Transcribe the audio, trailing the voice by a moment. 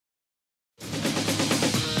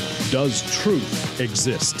Does truth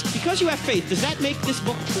exist? Because you have faith, does that make this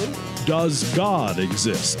book true? Does God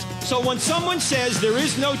exist? So when someone says there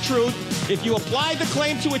is no truth, if you apply the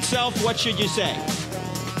claim to itself, what should you say?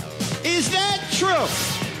 Is that true?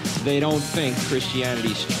 They don't think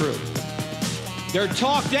Christianity's true. They're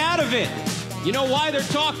talked out of it. You know why they're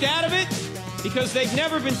talked out of it? Because they've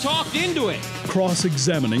never been talked into it.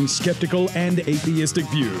 Cross-examining skeptical and atheistic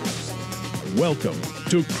views. Welcome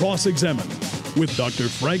to Cross-Examine with Dr.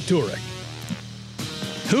 Frank Turek.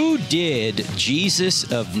 Who did Jesus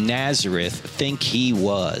of Nazareth think he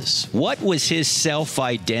was? What was his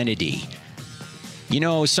self-identity? You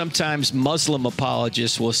know, sometimes Muslim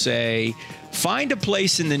apologists will say, find a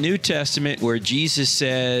place in the New Testament where Jesus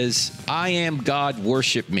says, I am God,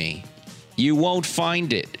 worship me. You won't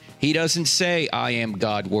find it. He doesn't say, I am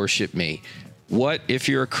God, worship me. What, if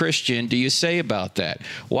you're a Christian, do you say about that?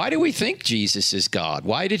 Why do we think Jesus is God?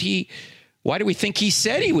 Why do we think he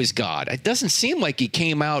said he was God? It doesn't seem like he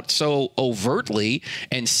came out so overtly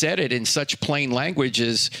and said it in such plain language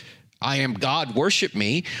as, I am God, worship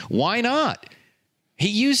me. Why not? He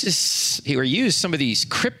used some of these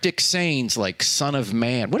cryptic sayings like Son of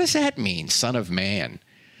Man. What does that mean, Son of Man?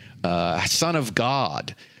 Son of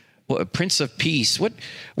God. Prince of Peace. What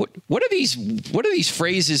do these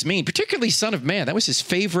phrases mean? Particularly Son of Man. That was his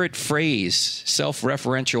favorite phrase,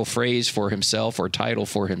 self-referential phrase for himself or title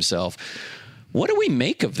for himself. What do we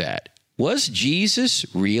make of that? Was Jesus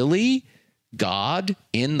really God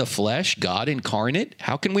in the flesh, God incarnate?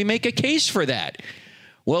 How can we make a case for that?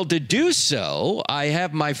 Well, to do so, I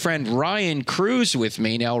have my friend Ryan Cruz with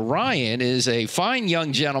me. Now, Ryan is a fine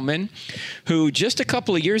young gentleman who just a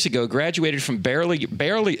couple of years ago graduated from Baylor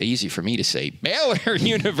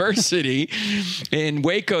University in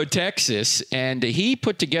Waco, Texas, and he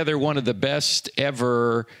put together one of the best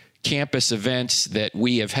ever campus events that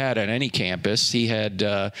we have had on any campus. He had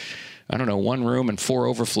one room and 4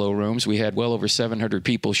 overflow rooms. We had well over 700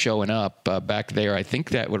 people showing up back there. I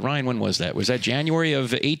think Ryan, when was that? Was that January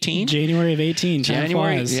of 18? January of 18.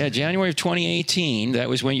 January of 2018. That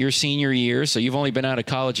was when your senior year. So you've only been out of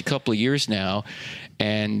college a couple of years now.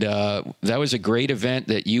 And that was a great event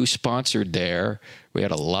that you sponsored there. We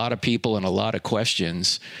had a lot of people and a lot of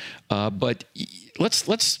questions. But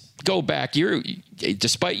let's go back.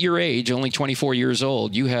 Despite your age, only 24 years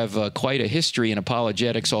old, you have quite a history in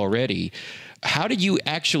apologetics already. How did you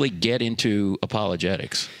actually get into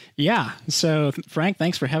apologetics? Yeah. So, Frank,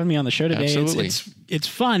 thanks for having me on the show today. Absolutely. It's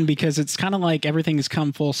fun because it's kind of like everything has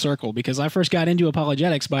come full circle, because I first got into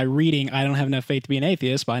apologetics by reading I Don't Have Enough Faith to Be an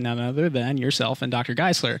Atheist by none other than yourself and Dr.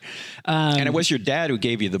 Geisler. And it was your dad who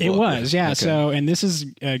gave you the book. It was, yeah. Okay. So, and this is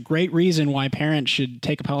a great reason why parents should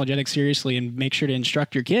take apologetics seriously and make sure to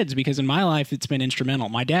instruct your kids, because in my life, it's been instrumental.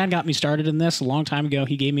 My dad got me started in this a long time ago.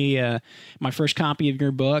 He gave me my first copy of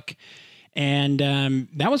your book. And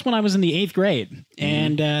that was when I was in the 8th grade.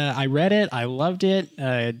 And I read it. I loved it.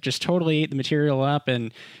 Just totally ate the material up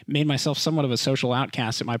and made myself somewhat of a social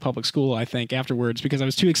outcast at my public school, I think, afterwards, because I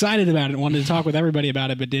was too excited about it and wanted to talk with everybody about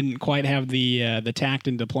it, but didn't quite have the tact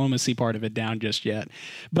and diplomacy part of it down just yet.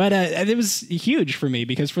 But it was huge for me,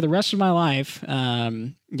 because for the rest of my life,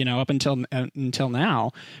 up until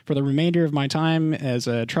now, for the remainder of my time as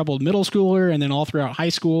a troubled middle schooler and then all throughout high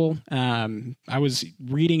school, I was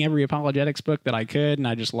reading every apologetics book that I could, and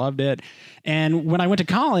I just loved it. And when I went to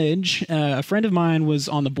college, a friend of mine was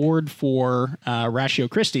on the board for Ratio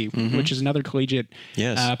Christi, which is another collegiate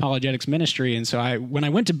apologetics ministry. And so when I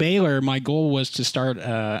went to Baylor, my goal was to start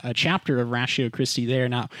a chapter of Ratio Christi there.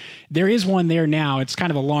 Now, there is one there now. It's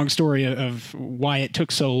kind of a long story of why it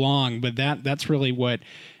took so long, but that's really what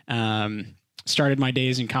started my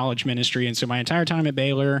days in college ministry. And so my entire time at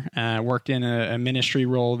Baylor, worked in a ministry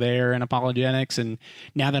role there in apologetics. And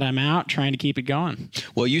now that I'm out, trying to keep it going.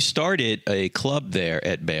 Well, you started a club there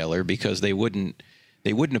at Baylor because they wouldn't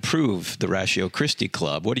approve the Ratio Christi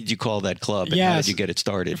Club. What did you call that club, and how did you get it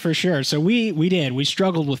started? For sure. So we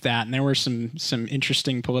struggled with that, and there were some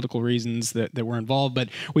interesting political reasons that were involved, but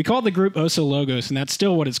we called the group Oso Logos, and that's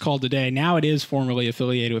still what it's called today. Now it is formally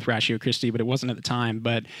affiliated with Ratio Christi, but it wasn't at the time.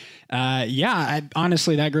 But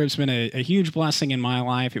honestly, that group's been a huge blessing in my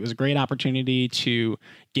life. It was a great opportunity to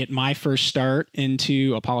get my first start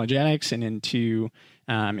into apologetics and into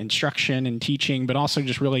instruction and teaching, but also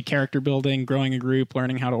just really character building, growing a group,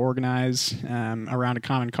 learning how to organize around a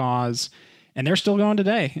common cause. And they're still going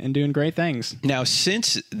today and doing great things. Now,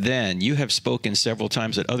 since then, you have spoken several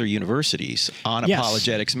times at other universities on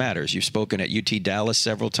Apologetics Matters. You've spoken at UT Dallas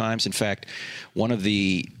several times. In fact, one of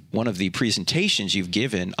the presentations you've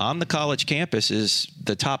given on the college campus is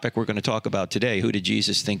the topic we're going to talk about today. Who did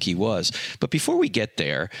Jesus think he was? But before we get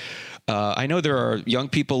there, I know there are young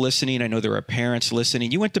people listening. I know there are parents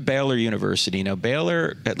listening. You went to Baylor University. Now,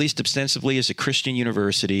 Baylor, at least ostensibly, is a Christian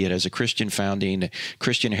university. It has a Christian founding,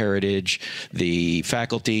 Christian heritage. The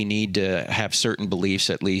faculty need to have certain beliefs,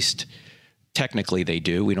 at least technically they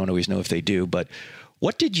do. We don't always know if they do. But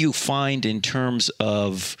what did you find in terms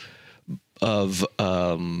of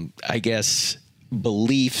I guess,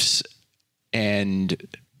 beliefs and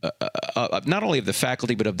not only of the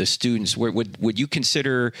faculty, but of the students? Would you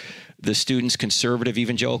consider the students conservative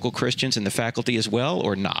evangelical Christians and the faculty as well,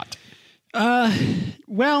 or not?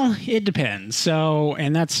 Well, it depends. So,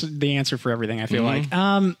 and that's the answer for everything, I feel like.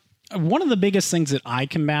 One of the biggest things that I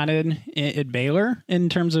combated at Baylor in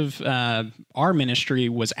terms of our ministry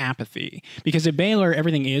was apathy. Because at Baylor,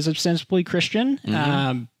 everything is ostensibly Christian,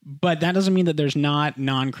 but that doesn't mean that there's not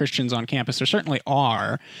non-Christians on campus. There certainly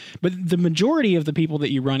are. But the majority of the people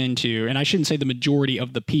that you run into, and I shouldn't say the majority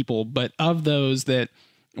of the people, but of those that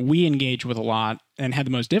we engaged with a lot and had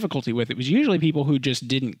the most difficulty with, it was usually people who just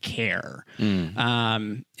didn't care.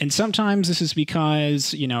 And sometimes this is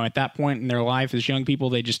because, you know, at that point in their life as young people,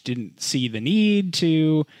 they just didn't see the need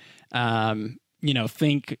to, you know,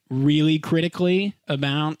 think really critically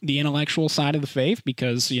about the intellectual side of the faith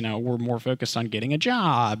because, you know, we're more focused on getting a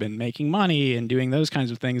job and making money and doing those kinds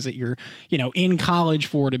of things that you're, you know, in college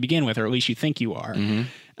for to begin with, or at least you think you are.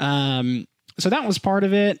 So that was part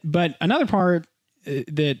of it. But another part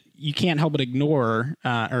that you can't help but ignore,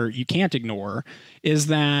 or you can't ignore, is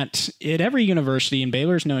that at every university, and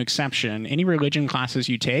Baylor's no exception, any religion classes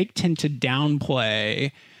you take tend to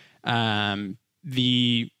downplay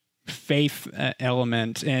the faith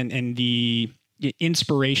element and the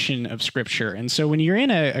inspiration of Scripture. And so when you're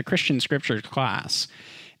in a Christian Scripture class,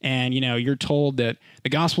 and, you know, you're told that the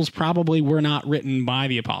Gospels probably were not written by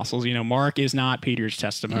the apostles. You know, Mark is not Peter's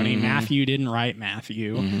testimony. Matthew didn't write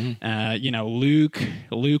Matthew. You know, Luke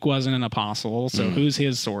wasn't an apostle. So who's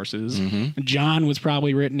his sources? John was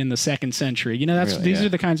probably written in the 2nd century. You know, these are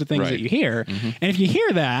the kinds of things that you hear. And if you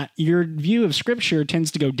hear that, your view of Scripture tends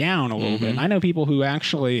to go down a little bit. And I know people who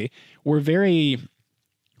actually were very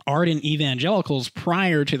ardent evangelicals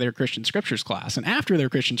prior to their Christian Scriptures class, and after their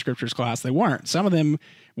Christian Scriptures class, they weren't. Some of them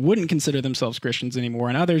wouldn't consider themselves Christians anymore,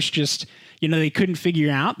 and others just, you know, they couldn't figure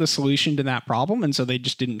out the solution to that problem, and so they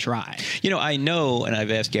just didn't try. You know, I know, and I've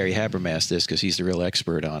asked Gary Habermas this because he's the real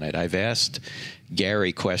expert on it. I've asked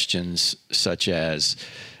Gary questions such as,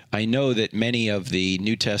 I know that many of the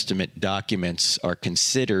New Testament documents are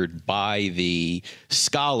considered by the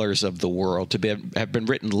scholars of the world to have been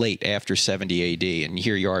written late after 70 AD. And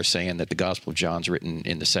here you are saying that the Gospel of John's written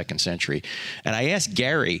in the 2nd century. And I asked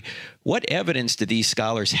Gary, what evidence do these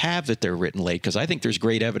scholars have that they're written late? Because I think there's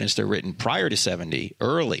great evidence they're written prior to 70,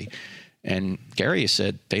 early. And Gary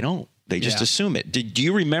said they don't. They just assume it. Do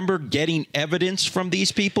you remember getting evidence from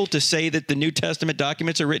these people to say that the New Testament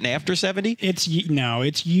documents are written after 70? It's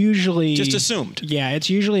usually just assumed. Yeah, it's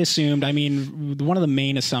usually assumed. I mean, one of the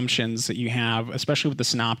main assumptions that you have, especially with the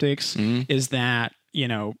synoptics, is that, you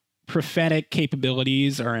know, prophetic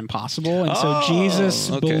capabilities are impossible. And so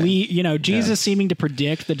Jesus Jesus seeming to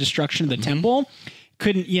predict the destruction of the temple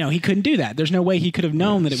he couldn't do that. There's no way he could have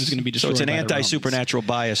known that it was going to be destroyed. So it's an anti-supernatural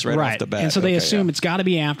bias right off the bat. And so they assume it's got to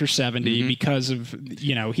be after 70 because of,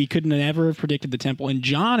 you know, he couldn't ever have predicted the temple. And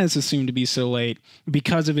John is assumed to be so late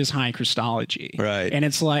because of his high Christology. Right. And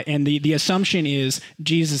it's like, and the assumption is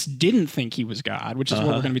Jesus didn't think he was God, which is what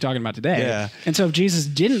we're going to be talking about today. Yeah. And so if Jesus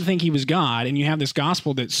didn't think he was God, and you have this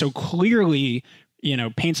gospel that so clearly, you know,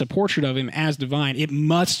 paints a portrait of him as divine, it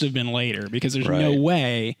must have been later, because there's no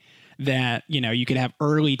way that, you know, you could have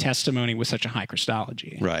early testimony with such a high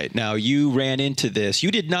Christology. Right. Now, you ran into this. You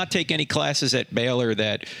did not take any classes at Baylor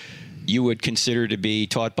that you would consider to be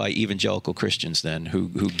taught by evangelical Christians then, who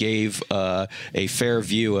gave a fair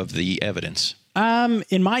view of the evidence.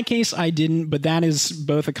 In my case, I didn't, but that is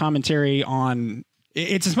both a commentary on...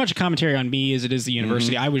 It's as much a commentary on me as it is the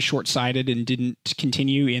university. I was short-sighted and didn't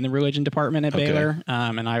continue in the religion department at Baylor,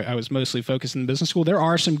 and I was mostly focused in the business school. There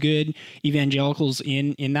are some good evangelicals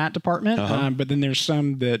in that department, but then there's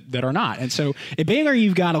some that are not. And so at Baylor,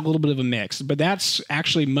 you've got a little bit of a mix, but that's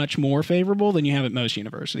actually much more favorable than you have at most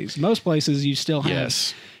universities. Most places, you still have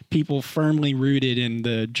people firmly rooted in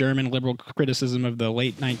the German liberal criticism of the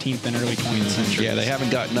late 19th and early 20th century. Yeah, they haven't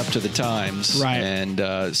gotten up to the times. Right.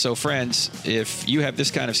 And so, friends, if you have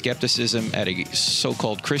this kind of skepticism at a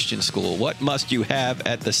so-called Christian school, what must you have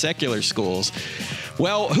at the secular schools?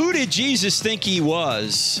 Well, who did Jesus think he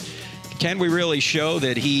was? Can we really show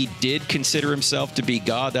that he did consider himself to be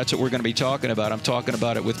God? That's what we're going to be talking about. I'm talking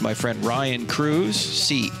about it with my friend Ryan Crews,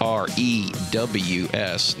 C-R-E-W-S,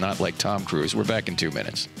 not like Tom Cruise. We're back in 2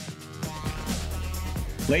 minutes.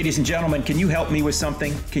 Ladies and gentlemen, can you help me with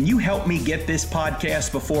something? Can you help me get this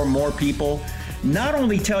podcast before more people? Not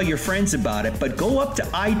only tell your friends about it, but go up to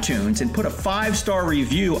iTunes and put a 5-star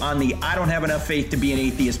review on the I Don't Have Enough Faith to Be an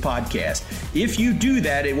Atheist podcast. If you do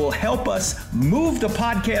that, it will help us move the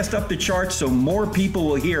podcast up the charts so more people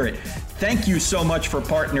will hear it. Thank you so much for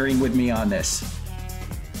partnering with me on this.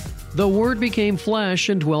 The Word became flesh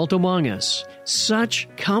and dwelt among us. Such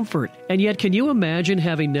comfort. And yet, can you imagine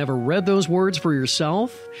having never read those words for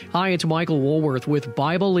yourself? Hi, it's Michael Woolworth with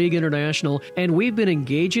Bible League International, and we've been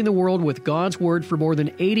engaging the world with God's Word for more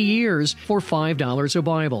than 80 years for $5 a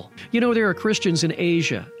Bible. You know, there are Christians in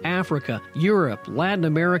Asia, Africa, Europe, Latin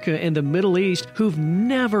America, and the Middle East who've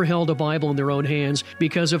never held a Bible in their own hands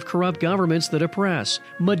because of corrupt governments that oppress,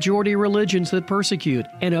 majority religions that persecute,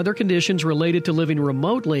 and other conditions related to living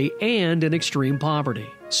remotely and in extreme poverty.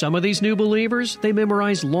 Some of these new believers, they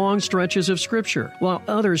memorize long stretches of Scripture, while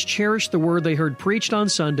others cherish the Word they heard preached on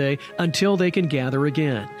Sunday until they can gather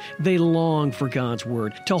again. They long for God's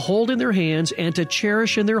Word to hold in their hands and to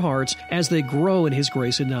cherish in their hearts as they grow in His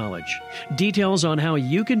grace and knowledge. Details on how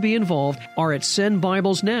you can be involved are at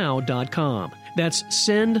sendbiblesnow.com. That's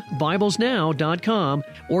sendbiblesnow.com,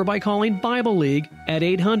 or by calling Bible League at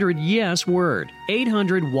 800-YES-WORD,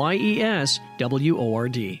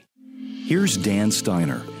 800-YES-WORD. Here's Dan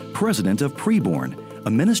Steiner, president of Preborn, a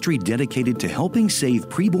ministry dedicated to helping save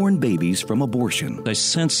preborn babies from abortion. I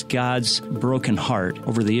sense God's broken heart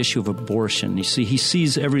over the issue of abortion. You see, He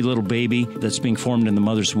sees every little baby that's being formed in the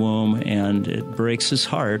mother's womb, and it breaks His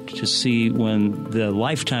heart to see when the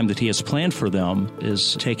lifetime that He has planned for them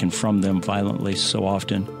is taken from them violently so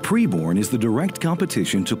often. Preborn is the direct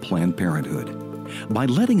competition to Planned Parenthood. By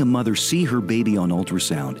letting a mother see her baby on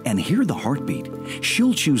ultrasound and hear the heartbeat,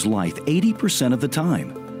 she'll choose life 80% of the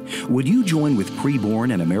time. Would you join with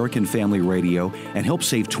Preborn and American Family Radio and help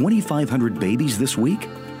save 2,500 babies this week?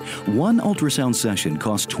 One ultrasound session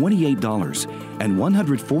costs $28, and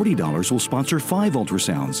 $140 will sponsor 5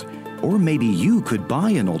 ultrasounds. Or maybe you could buy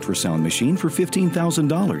an ultrasound machine for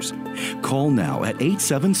 $15,000. Call now at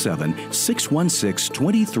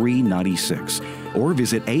 877-616-2396 or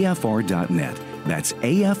visit afr.net. That's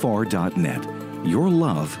afr.net. Your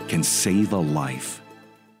love can save a life.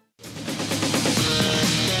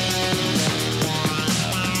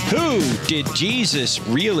 Who did Jesus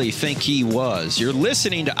really think He was? You're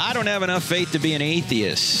listening to I Don't Have Enough Faith to Be an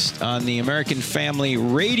Atheist on the American Family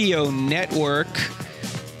Radio Network.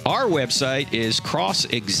 Our website is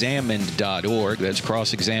crossexamined.org. That's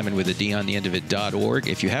cross-examined with a D on the end of it.org.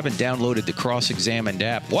 If you haven't downloaded the Cross-Examined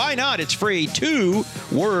app, why not? It's free. 2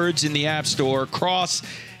 words in the App Store.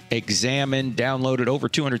 Cross-Examined. Downloaded. Over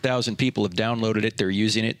 200,000 people have downloaded it. They're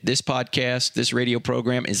using it. This podcast, this radio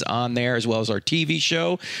program is on there, as well as our TV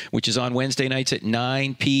show, which is on Wednesday nights at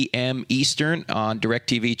 9 p.m. Eastern on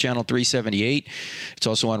DirecTV Channel 378. It's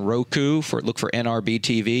also on Roku. Look for NRB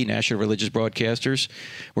TV, National Religious Broadcasters.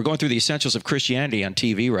 We're going through the Essentials of Christianity on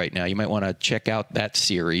TV right now. You might want to check out that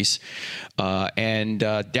series. And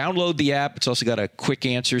download the app. It's also got a quick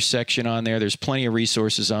answers section on there. There's plenty of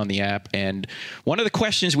resources on the app. And one of the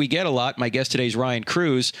questions we get a lot, my guest today is Ryan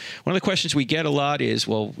Cruz. One of the questions we get a lot is,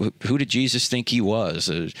 well, who did Jesus think He was?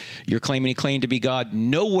 You're claiming He claimed to be God.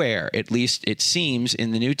 Nowhere, at least it seems, in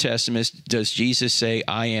the New Testament does Jesus say,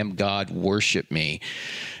 I am God, worship me.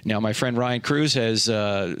 Now, my friend Ryan Cruz has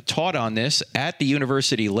taught on this at the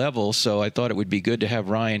university level, so I thought it would be good to have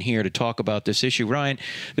Ryan here to talk about this issue. Ryan,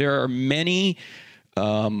 there are many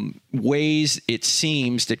ways it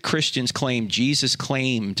seems that Christians claim Jesus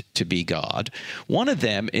claimed to be God. One of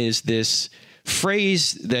them is this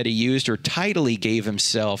phrase that He used, or title He gave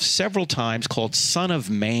Himself several times, called Son of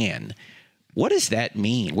Man. What does that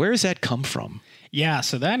mean? Where does that come from? Yeah,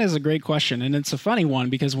 so that is a great question, and it's a funny one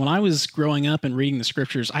because when I was growing up and reading the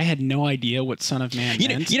scriptures, I had no idea what Son of Man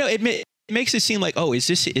meant. It makes it seem like, oh, is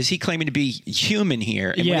He claiming to be human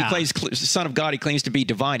here? And when He claims Son of God, He claims to be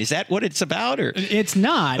divine. Is that what it's about? Or it's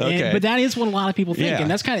not, okay. But that is what a lot of people think, Yeah. and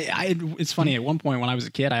that's kind of. It's funny. At one point when I was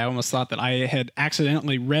a kid, I almost thought that I had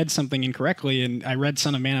accidentally read something incorrectly, and I read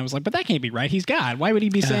Son of Man. I was like, but that can't be right. He's God. Why would He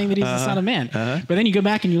be saying that He's the Son of Man? But then you go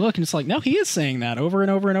back and you look, and it's like, no, He is saying that over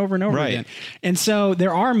and over and over and over again. And so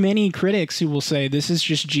there are many critics who will say this is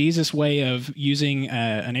just Jesus' way of using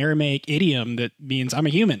an Aramaic idiom that means I'm a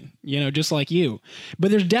human, just like you.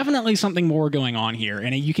 But there's definitely something more going on here.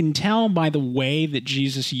 And you can tell by the way that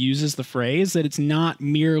Jesus uses the phrase that it's not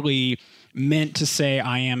merely meant to say,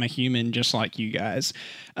 I am a human just like you guys.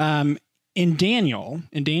 In Daniel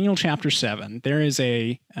chapter 7, there is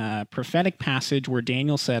a prophetic passage where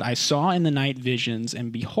Daniel said, I saw in the night visions,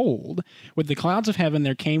 and behold, with the clouds of heaven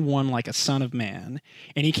there came one like a son of man.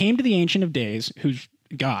 And he came to the Ancient of Days, whose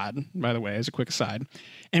God, by the way, as a quick aside,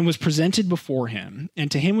 and was presented before him,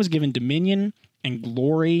 and to him was given dominion and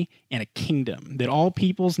glory and a kingdom, that all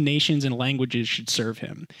peoples, nations, and languages should serve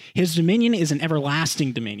him. His dominion is an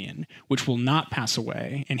everlasting dominion, which will not pass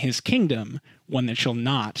away, and his kingdom, one that shall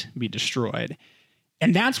not be destroyed.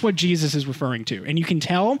 And that's what Jesus is referring to. And you can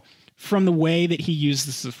tell from the way that he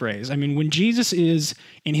uses the phrase. I mean, when Jesus is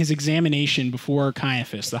in his examination before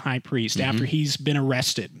Caiaphas, the high priest, after he's been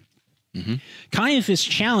arrested, Caiaphas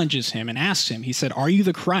challenges him and asks him, he said, "Are you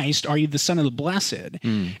the Christ? Are you the Son of the Blessed?"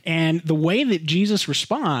 And the way that Jesus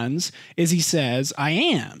responds is he says, "I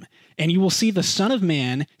am. And you will see the Son of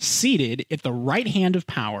Man seated at the right hand of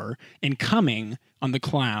power and coming on the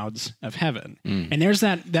clouds of heaven." And there's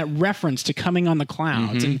that reference to coming on the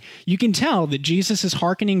clouds. And you can tell that Jesus is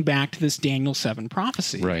hearkening back to this Daniel 7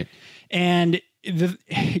 prophecy. Right. And the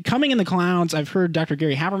coming in the clouds, I've heard Dr.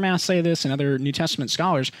 Gary Habermas say this and other New Testament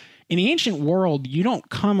scholars. In the ancient world, you don't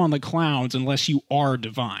come on the clouds unless you are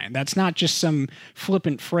divine. That's not just some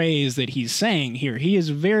flippant phrase that he's saying here. He is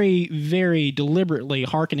very, very deliberately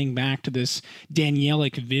hearkening back to this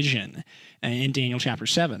Danielic vision in Daniel chapter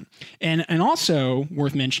 7. And also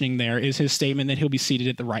worth mentioning there is his statement that he'll be seated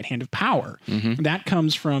at the right hand of power. That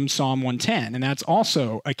comes from Psalm 110, and that's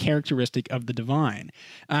also a characteristic of the divine.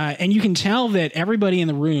 And you can tell that everybody in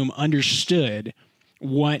the room understood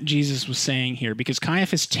what Jesus was saying here, because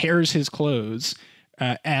Caiaphas tears his clothes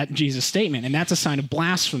at Jesus' statement, and that's a sign of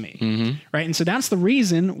blasphemy, right? And so that's the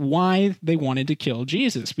reason why they wanted to kill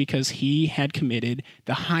Jesus, because he had committed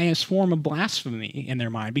the highest form of blasphemy in their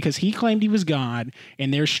mind, because he claimed he was God in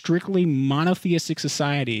their strictly monotheistic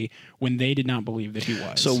society when they did not believe that he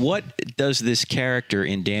was. So what does this character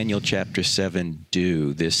in Daniel chapter 7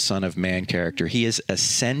 do, this Son of Man character? He is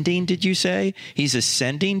ascending, did you say? He's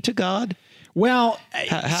ascending to God? Well,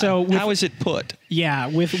 how is it put? Yeah,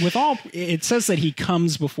 with all, it says that he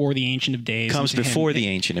comes before the Ancient of Days. Comes before the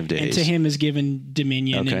Ancient of Days. And to him is given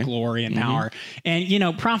dominion and glory and power. And, you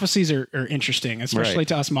know, prophecies are interesting, especially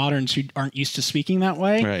to us moderns who aren't used to speaking that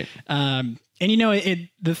way. Right. And, you know,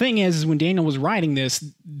 the thing is when Daniel was writing this,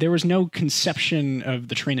 there was no conception of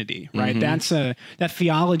the Trinity, right? That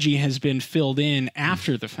theology has been filled in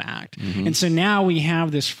after the fact. And so now we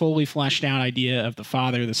have this fully fleshed out idea of the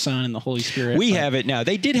Father, the Son, and the Holy Spirit. We have it now.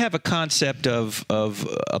 They did have a concept of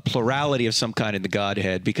a plurality of some kind in the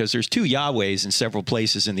Godhead, because there's two Yahwehs in several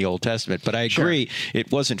places in the Old Testament. But I agree,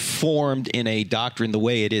 it wasn't formed in a doctrine the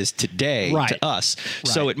way it is today to us.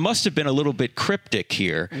 So it must have been a little bit cryptic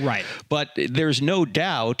here. Right. But there's no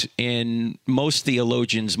doubt in most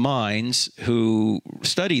theologians' minds who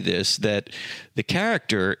study this that the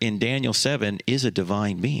character in Daniel 7 is a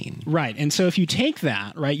divine being. Right. And so if you take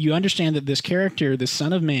that, right, you understand that this character, the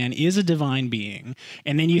Son of Man, is a divine being.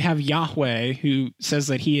 And then you have Yahweh, who says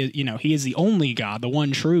that he is, you know, he is the only God, the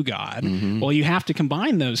one true God. Well, you have to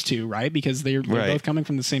combine those two, right? Because they're both coming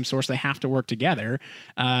from the same source. They have to work together.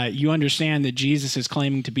 You understand that Jesus is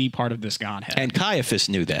claiming to be part of this Godhead. And Caiaphas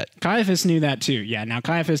knew that. Caiaphas knew that too. Yeah. Now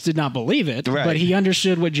Caiaphas did not believe it, but he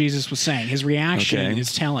understood what Jesus was saying. His reaction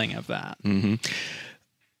is telling of that.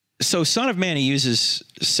 So Son of Man, he uses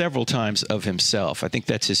several times of himself. I think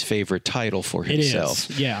that's his favorite title for himself. It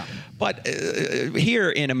is, yeah. But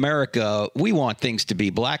here in America, we want things to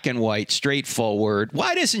be black and white, straightforward.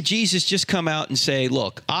 Why doesn't Jesus just come out and say,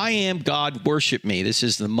 look, I am God, worship me? This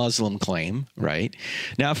is the Muslim claim, right?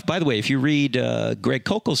 Now, by the way, if you read Greg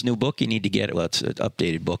Koukl's new book, you need to get it. Well, it's an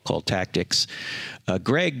updated book called Tactics.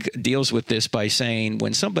 Greg deals with this by saying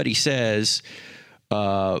when somebody says,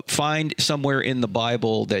 find somewhere in the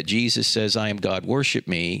Bible that Jesus says, I am God, worship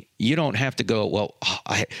me, you don't have to go, well,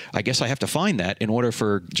 I guess I have to find that in order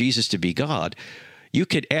for Jesus to be God. You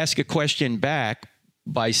could ask a question back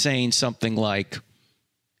by saying something like,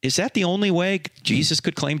 is that the only way Jesus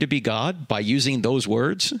could claim to be God, by using those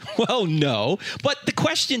words? Well, no. But the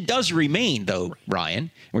question does remain, though,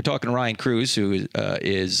 Ryan. We're talking to Ryan Cruz, who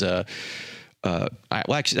is... I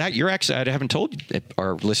haven't told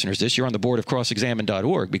our listeners this. You're on the board of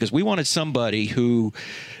crossexamine.org, because we wanted somebody who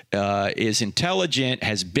is intelligent,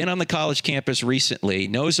 has been on the college campus recently,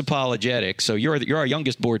 knows apologetics. So you're our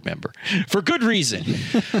youngest board member for good reason.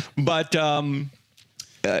 But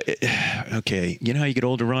okay, you know how you get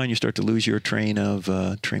older, Ryan, you start to lose your train of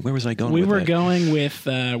Where was I going? We with were that? going with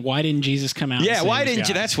why didn't Jesus come out? Yeah, why didn't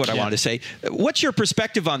you? That's what I wanted to say. What's your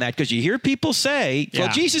perspective on that? Because you hear people say, "Well,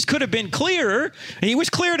 Jesus could have been clearer. And he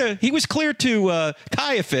was clear to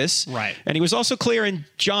Caiaphas, right? And he was also clear in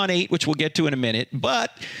John 8, which we'll get to in a minute.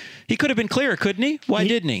 But he could have been clearer, couldn't he? Why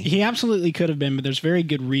didn't he? He absolutely could have been, but there's very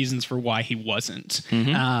good reasons for why he wasn't.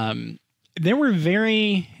 there were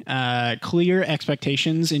very clear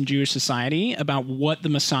expectations in Jewish society about what the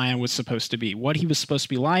Messiah was supposed to be, what he was supposed to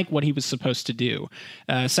be like, what he was supposed to do.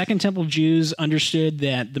 Second Temple Jews understood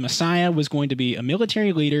that the Messiah was going to be a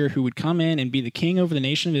military leader who would come in and be the king over the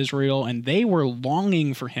nation of Israel, and they were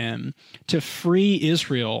longing for him to free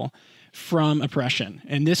Israel from oppression.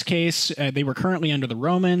 In this case, they were currently under the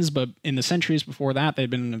Romans, but in the centuries before that, they'd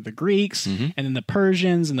been under the Greeks, and then the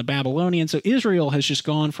Persians and the Babylonians. So Israel has just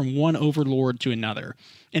gone from one overlord to another.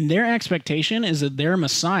 And their expectation is that their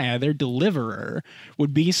Messiah, their deliverer,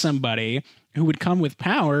 would be somebody who would come with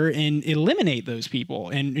power and eliminate those people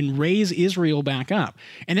and raise Israel back up.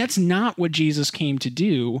 And that's not what Jesus came to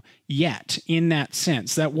do yet, in that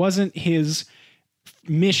sense. That wasn't his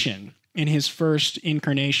mission in his first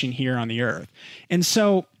incarnation here on the earth. And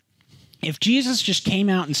so if Jesus just came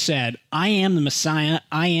out and said, I am the Messiah,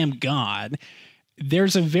 I am God,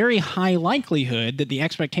 there's a very high likelihood that the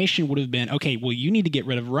expectation would have been, okay, well, you need to get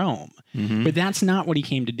rid of Rome. But that's not what he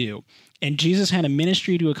came to do. And Jesus had a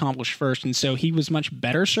ministry to accomplish first, and so he was much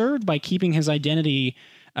better served by keeping his identity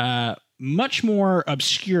much more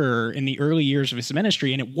obscure in the early years of his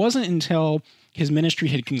ministry. And it wasn't until his ministry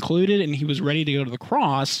had concluded and he was ready to go to the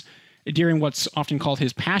cross during what's often called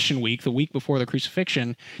his Passion Week, the week before the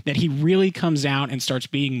crucifixion, that he really comes out and starts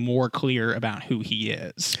being more clear about who he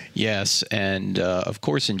is. Yes, and of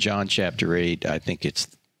course in John chapter 8, I think it's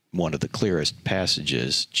one of the clearest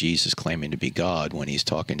passages, Jesus claiming to be God when he's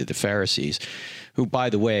talking to the Pharisees, who, by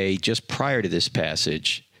the way, just prior to this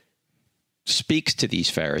passage, speaks to these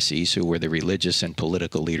Pharisees who were the religious and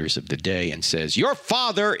political leaders of the day and says, your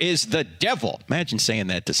father is the devil. Imagine saying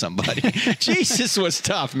that to somebody. Jesus was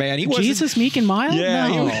tough, man. He wasn't, Jesus meek and mild? Yeah,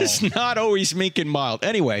 No. He was not always meek and mild.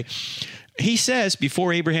 Anyway, he says,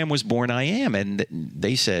 before Abraham was born, I am. And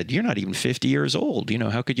they said, you're not even 50 years old. You know,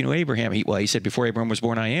 how could you know Abraham? He said, before Abraham was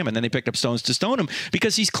born, I am. And then they picked up stones to stone him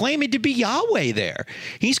because he's claiming to be Yahweh there.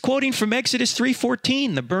 He's quoting from Exodus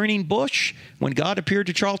 3:14, the burning bush, when God appeared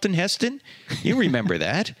to Charlton Heston. You remember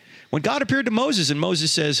that. When God appeared to Moses, and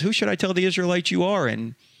Moses says, who should I tell the Israelites you are?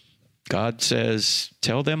 And God says,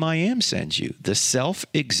 tell them I am sends you, the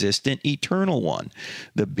self-existent eternal one,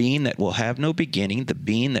 the being that will have no beginning, the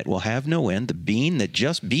being that will have no end, the being that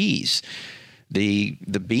just bees, the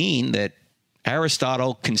being that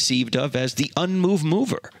Aristotle conceived of as the unmoved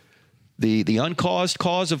mover, the uncaused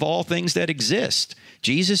cause of all things that exist.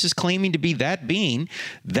 Jesus is claiming to be that being.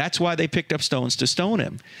 That's why they picked up stones to stone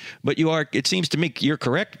him. But it seems to me, you're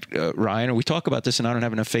correct, Ryan, and we talk about this, and I don't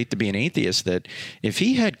have enough faith to be an atheist, that if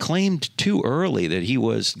he had claimed too early that he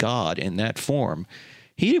was God in that form,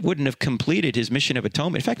 he wouldn't have completed his mission of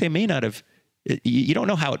atonement. In fact, they may not have, you don't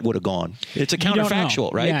know how it would have gone. It's a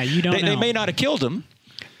counterfactual, right? Yeah, you don't know. They may not have killed him,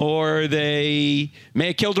 or they may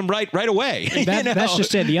have killed him right away. That's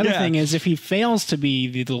just it. The other thing is, if he fails to be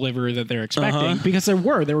the deliverer that they're expecting, because there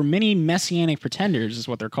were many messianic pretenders, is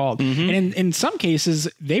what they're called. And in some cases,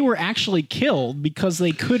 they were actually killed because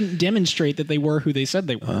they couldn't demonstrate that they were who they said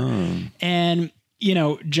they were. And you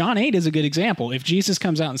know, John 8 is a good example. If Jesus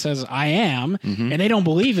comes out and says, I am, and they don't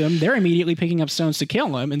believe him, they're immediately picking up stones to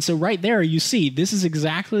kill him. And so right there, you see, this is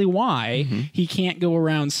exactly why he can't go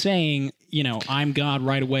around saying, you know, I'm God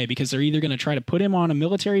right away, because they're either going to try to put him on a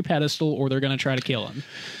military pedestal or they're going to try to kill him.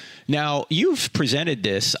 Now, you've presented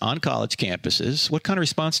this on college campuses. What kind of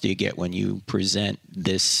response do you get when you present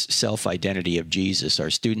this self-identity of Jesus? Are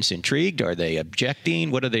students intrigued? Are they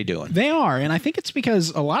objecting? What are they doing? They are, and I think it's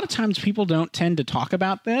because a lot of times people don't tend to talk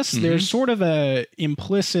about this. There's sort of a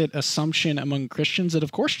implicit assumption among Christians that,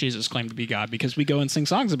 of course, Jesus claimed to be God because we go and sing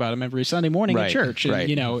songs about him every Sunday morning at church. And,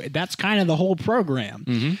 you know, that's kind of the whole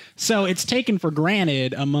program. So it's taken for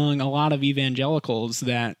granted among a lot of evangelicals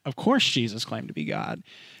that, of course, Jesus claimed to be God.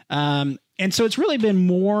 And so it's really been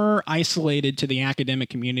more isolated to the academic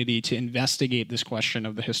community to investigate this question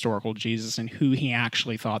of the historical Jesus and who he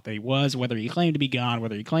actually thought that he was, whether he claimed to be God,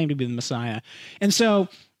 whether he claimed to be the Messiah. And so,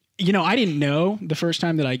 you know, I didn't know the first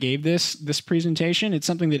time that I gave this presentation. It's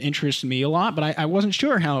something that interests me a lot, but I wasn't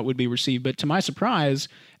sure how it would be received. But to my surprise,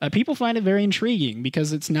 people find it very intriguing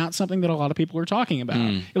because it's not something that a lot of people are talking about,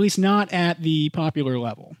 at least not at the popular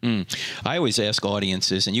level. I always ask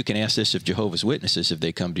audiences, and you can ask this of Jehovah's Witnesses if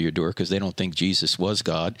they come to your door because they don't think Jesus was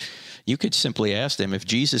God. You could simply ask them, if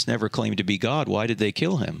Jesus never claimed to be God, why did they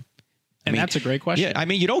kill him? And that's a great question. Yeah, I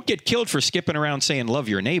mean, you don't get killed for skipping around saying, love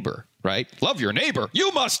your neighbor, right? Love your neighbor.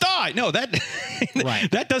 You must die. No,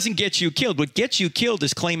 that doesn't get you killed. What gets you killed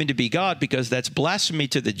is claiming to be God, because that's blasphemy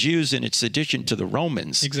to the Jews and it's sedition to the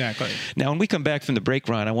Romans. Exactly. Now, when we come back from the break,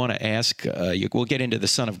 Ryan, I want to ask, we'll get into the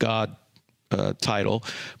Son of God title,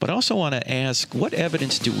 but I also want to ask, what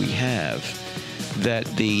evidence do we have that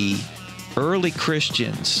the early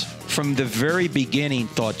Christians from the very beginning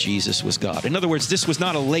thought Jesus was God. In other words, this was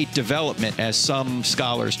not a late development, as some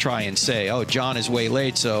scholars try and say. Oh, John is way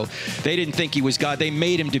late, so they didn't think he was God. They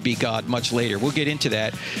made him to be God much later. We'll get into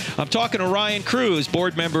that. I'm talking to Ryan Cruz,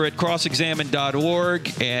 board member at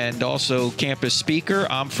crossexamine.org and also campus speaker.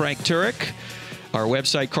 I'm Frank Turek. Our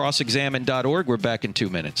website, crossexamine.org. We're back in 2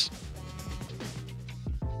 minutes.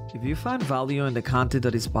 If you find value in the content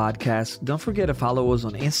of this podcast, don't forget to follow us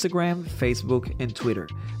on Instagram, Facebook, and Twitter.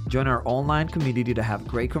 Join our online community to have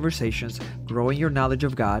great conversations, grow in your knowledge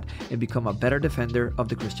of God, and become a better defender of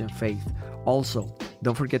the Christian faith. Also,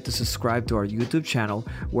 don't forget to subscribe to our YouTube channel,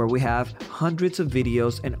 where we have hundreds of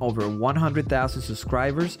videos and over 100,000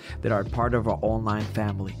 subscribers that are part of our online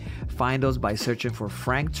family. Find us by searching for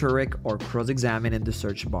Frank Turek or Cross Examine in the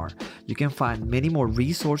search bar. You can find many more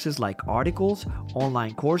resources like articles,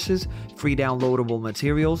 online courses, free downloadable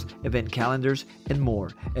materials, event calendars, and more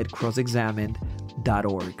at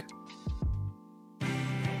crossexamined.org.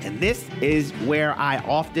 And this is where I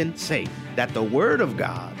often say that the Word of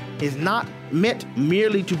God is not meant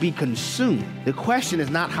merely to be consumed. The question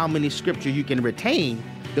is not how many scripture you can retain.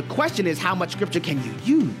 The question is how much scripture can you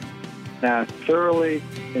use? Now, I thoroughly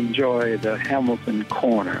enjoy the Hamilton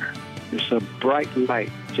Corner. It's a bright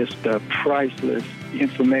light, just priceless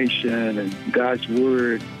information, and God's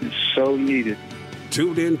Word is so needed.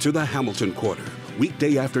 Tune in to the Hamilton Corner,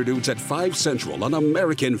 weekday afternoons at 5 Central on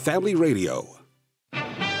American Family Radio.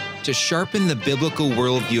 To sharpen the biblical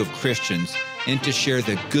worldview of Christians and to share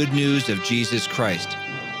the good news of Jesus Christ.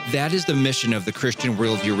 That is the mission of the Christian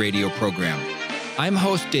Worldview radio program. I'm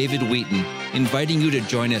host David Wheaton, inviting you to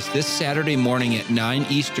join us this Saturday morning at 9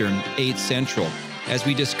 Eastern, 8 Central, as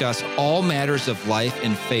we discuss all matters of life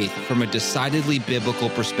and faith from a decidedly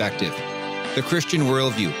biblical perspective. The Christian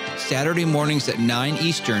Worldview, Saturday mornings at 9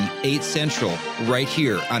 Eastern, 8 Central, right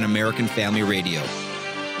here on American Family Radio.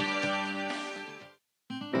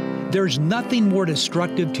 There's nothing more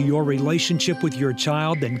destructive to your relationship with your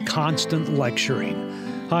child than constant lecturing.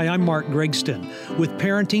 Hi, I'm Mark Gregston with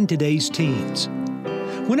Parenting Today's Teens.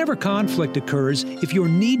 Whenever conflict occurs, if your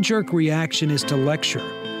knee-jerk reaction is to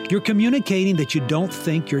lecture, you're communicating that you don't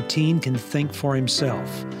think your teen can think for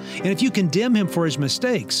himself. And if you condemn him for his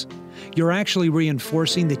mistakes, you're actually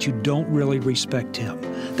reinforcing that you don't really respect him.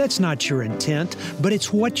 That's not your intent, but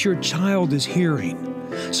it's what your child is hearing.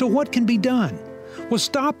 So what can be done? Well,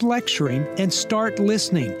 stop lecturing and start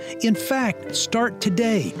listening. In fact, start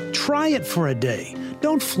today. Try it for a day.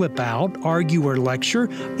 Don't flip out, argue, or lecture.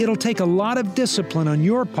 It'll take a lot of discipline on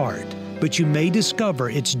your part, but you may discover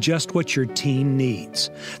it's just what your teen needs.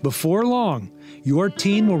 Before long, your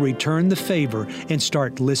teen will return the favor and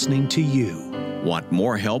start listening to you. Want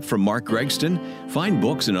more help from Mark Gregston? Find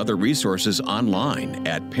books and other resources online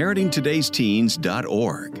at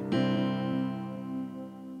parentingtodaysteens.org.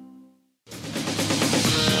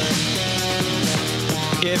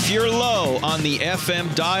 If you're low on the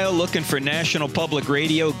FM dial looking for National Public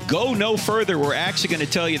Radio, go no further. We're actually going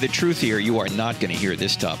to tell you the truth here. You are not going to hear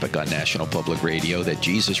this topic on National Public Radio, that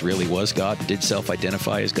Jesus really was God, did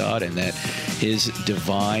self-identify as God, and that his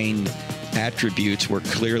divine attributes were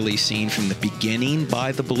clearly seen from the beginning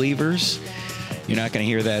by the believers. You're not going to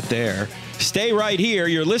hear that there. Stay right here.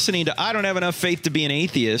 You're listening to I Don't Have Enough Faith to Be an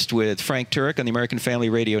Atheist with Frank Turek on the American Family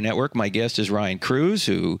Radio Network. My guest is Ryan Cruz,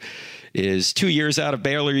 who is 2 years out of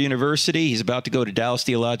Baylor University. He's about to go to Dallas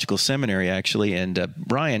Theological Seminary, actually. And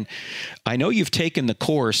Ryan, I know you've taken the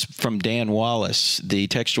course from Dan Wallace, the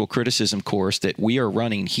textual criticism course that we are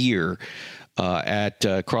running here at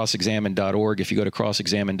crossexamine.org. If you go to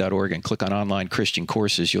crossexamine.org and click on online Christian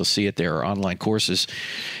courses, you'll see it there, are online courses.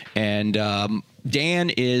 And Dan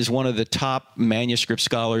is one of the top manuscript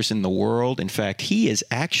scholars in the world. In fact, he is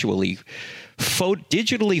actually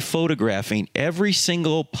digitally photographing every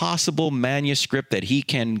single possible manuscript that he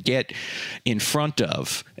can get in front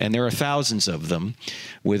of, and there are thousands of them,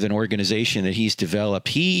 with an organization that he's developed.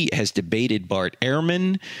 He has debated Bart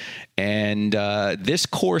Ehrman, and this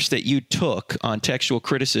course that you took on textual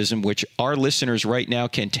criticism, which our listeners right now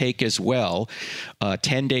can take as well,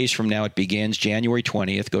 10 days from now it begins, January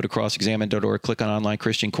 20th. Go to crossexamine.org, click on online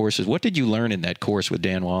Christian courses. What did you learn in that course with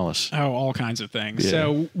Dan Wallace? Oh, all kinds of things. Yeah.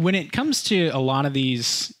 So when it comes to a lot of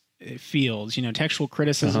these fields, textual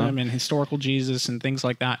criticism and historical Jesus and things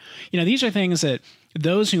like that, these are things that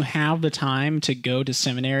those who have the time to go to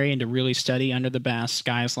seminary and to really study under the best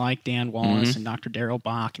guys like Dan Wallace and Dr. Darrell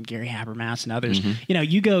Bach and Gary Habermas and others,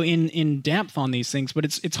 you go in depth on these things, but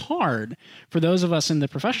it's hard for those of us in the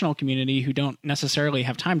professional community who don't necessarily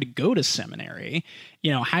have time to go to seminary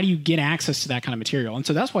how do you get access to that kind of material? And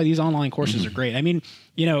so that's why these online courses are great. I mean,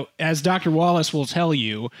 as Dr. Wallace will tell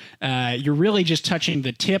you, you're really just touching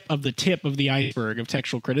the tip of the iceberg of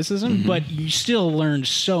textual criticism, but you still learn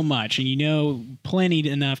so much, and you know plenty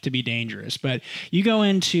enough to be dangerous. But you go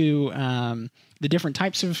into the different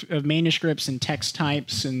types of manuscripts and text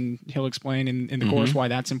types, and he'll explain in the course why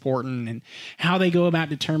that's important and how they go about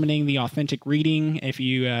determining the authentic reading. If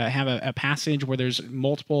you have a passage where there's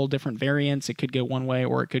multiple different variants, it could go one way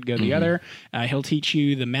or it could go the other. He'll teach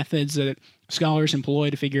you the methods that scholars employ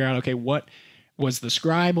to figure out, okay, what was the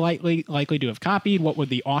scribe likely to have copied? What would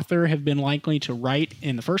the author have been likely to write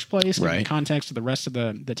in the first place in the context of the rest of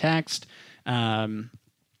the text?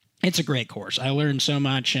 It's a great course. I learned so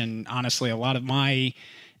much, and honestly, a lot of my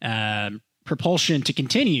propulsion to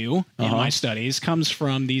continue in my studies comes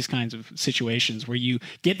from these kinds of situations where you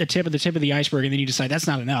get the tip of the iceberg, and then you decide that's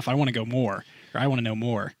not enough. I want to go more, or I want to know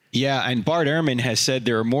more. Yeah, and Bart Ehrman has said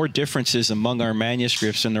there are more differences among our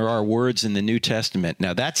manuscripts than there are words in the New Testament.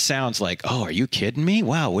 Now, that sounds like, oh, are you kidding me?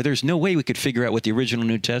 Wow, well, there's no way we could figure out what the original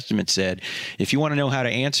New Testament said. If you want to know how to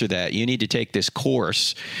answer that, you need to take this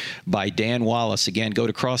course by Dan Wallace. Again, go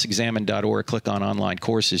to crossexamine.org, click on online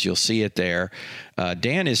courses. You'll see it there.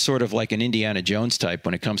 Dan is sort of like an Indiana Jones type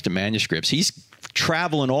when it comes to manuscripts. He's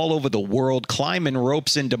traveling all over the world, climbing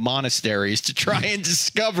ropes into monasteries to try and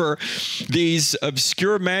discover these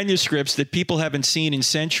obscure manuscripts that people haven't seen in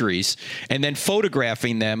centuries, and then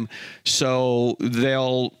photographing them so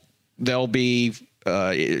they'll be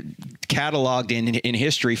cataloged in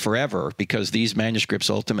history forever, because these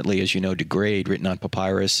manuscripts ultimately, as you know, degrade, written on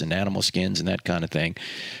papyrus and animal skins and that kind of thing.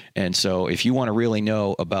 And so if you want to really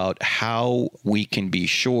know about how we can be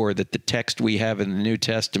sure that the text we have in the New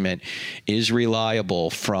Testament is reliable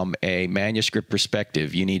from a manuscript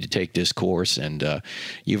perspective, you need to take this course, and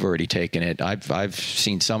you've already taken it. I've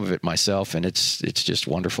seen some of it myself, and it's just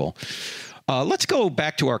wonderful. Let's go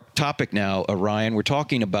back to our topic now, Ryan. We're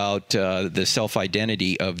talking about the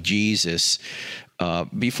self-identity of Jesus.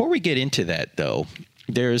 Before we get into that, though,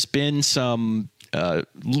 there's been some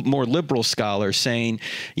more liberal scholars saying,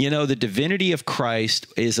 the divinity of Christ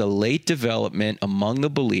is a late development among the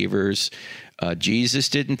believers. Jesus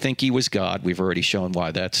didn't think he was God. We've already shown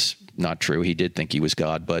why that's not true. He did think he was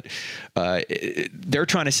God, but they're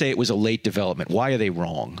trying to say it was a late development. Why are they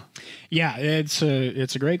wrong? Yeah, it's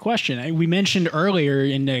a great question. We mentioned earlier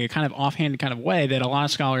in a kind of offhand kind of way that a lot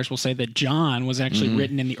of scholars will say that John was actually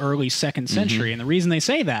written in the early 2nd century. And the reason they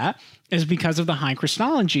say that is because of the high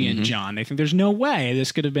Christology in John. They think there's no way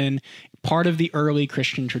this could have been part of the early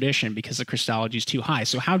Christian tradition because the Christology is too high.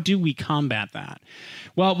 So how do we combat that?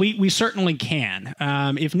 Well, we certainly can.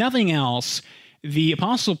 If nothing else, the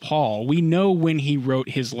Apostle Paul, we know when he wrote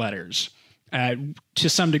his letters. To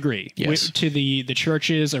some degree, to the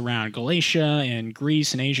churches around Galatia and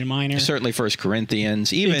Greece and Asia Minor. Certainly 1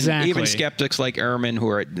 Corinthians. Even skeptics like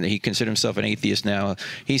Ehrman, he considers himself an atheist now,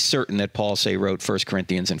 he's certain that Paul, wrote 1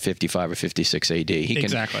 Corinthians in 55 or 56 AD.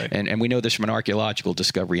 And we know this from an archaeological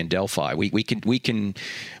discovery in Delphi. We can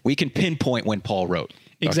pinpoint when Paul wrote.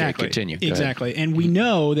 Exactly. Okay, continue. Exactly. And we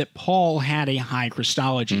know that Paul had a high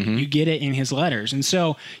Christology. You get it in his letters. And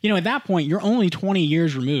so, at that point, you're only 20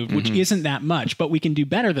 years removed, which isn't that much, but we can do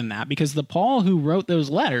better than that, because the Paul who wrote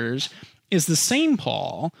those letters is the same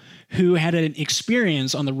Paul who had an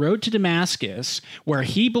experience on the road to Damascus where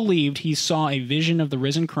he believed he saw a vision of the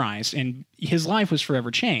risen Christ, and his life was forever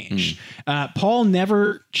changed. Paul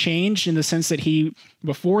never changed in the sense that he,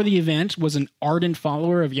 before the event, was an ardent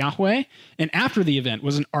follower of Yahweh, and after the event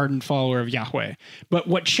was an ardent follower of Yahweh. But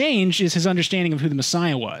what changed is his understanding of who the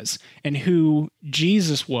Messiah was and who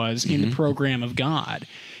Jesus was in the program of God.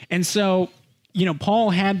 And so,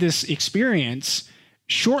 Paul had this experience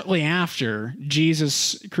shortly after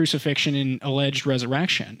Jesus' crucifixion and alleged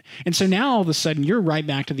resurrection. And so now all of a sudden you're right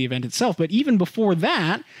back to the event itself. But even before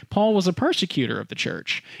that, Paul was a persecutor of the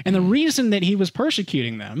church. And the reason that he was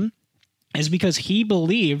persecuting them is because he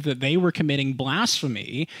believed that they were committing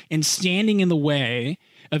blasphemy and standing in the way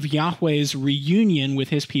of Yahweh's reunion with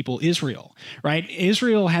his people Israel, right?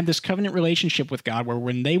 Israel had this covenant relationship with God where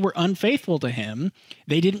when they were unfaithful to him,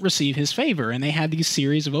 they didn't receive his favor. And they had these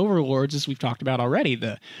series of overlords, as we've talked about already,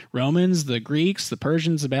 the Romans, the Greeks, the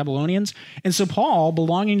Persians, the Babylonians. And so Paul,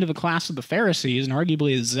 belonging to the class of the Pharisees and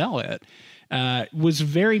arguably a zealot, was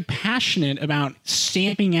very passionate about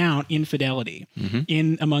stamping out infidelity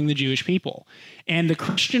among the Jewish people. And the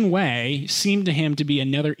Christian way seemed to him to be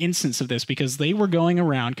another instance of this, because they were going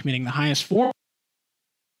around committing the highest form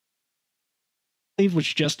was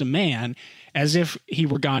just a man, as if he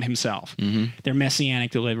were God himself, their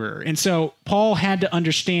messianic deliverer. And so Paul had to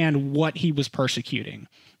understand what he was persecuting.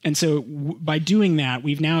 And so by doing that,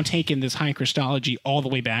 we've now taken this high Christology all the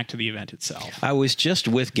way back to the event itself. I was just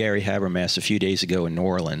with Gary Habermas a few days ago in New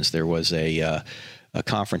Orleans. There was a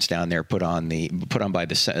conference down there put on by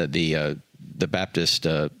the Baptist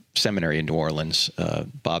Seminary in New Orleans.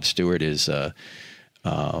 Bob Stewart is the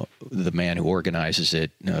man who organizes it,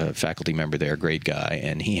 faculty member there, great guy.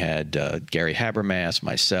 And he had Gary Habermas,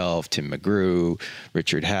 myself, Tim McGrew,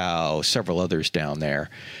 Richard Howe, several others down there.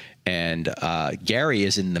 And Gary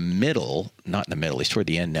is in the middle, not in the middle, he's toward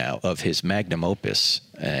the end now, of his magnum opus.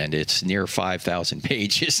 And it's near 5,000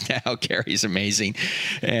 pages now. Gary's amazing.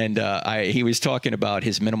 And he was talking about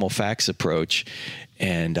his minimal facts approach.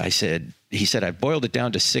 And he said, I've boiled it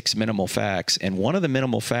down to 6 minimal facts. And one of the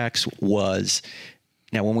minimal facts was,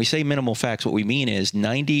 now when we say minimal facts, what we mean is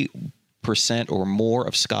 90% or more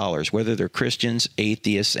of scholars, whether they're Christians,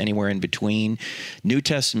 atheists, anywhere in between, New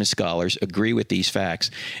Testament scholars agree with these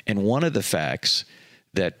facts. And one of the facts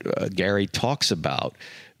that Gary talks about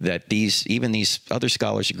that even these other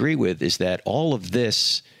scholars agree with is that all of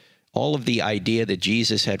the idea that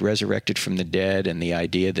Jesus had resurrected from the dead and the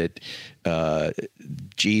idea that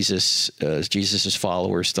Jesus's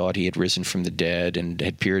followers thought he had risen from the dead and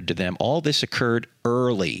had appeared to them, all this occurred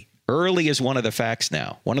early. Early is one of the facts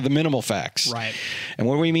now, one of the minimal facts. Right. And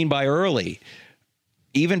what do we mean by early?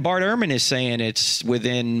 Even Bart Ehrman is saying it's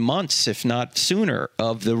within months, if not sooner,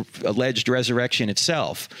 of the alleged resurrection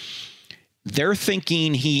itself. They're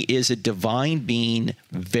thinking he is a divine being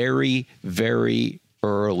very, very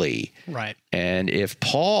early. Right. And if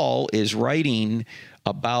Paul is writing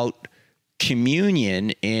about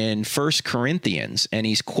communion in 1 Corinthians, and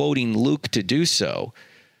he's quoting Luke to do so,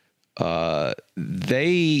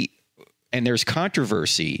 and there's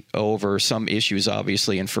controversy over some issues,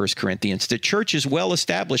 obviously, in 1 Corinthians. The church is well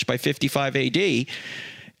established by 55 AD,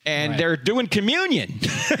 and they're doing communion.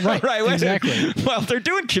 Right, exactly. Well, they're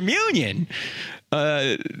doing communion.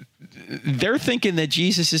 They're thinking that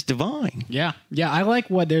Jesus is divine. Yeah. I like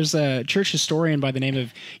there's a church historian by the name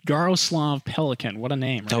of Yaroslav Pelikan. What a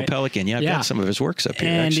name, right? Oh, Pelikan. Yeah, I've got some of his works up here,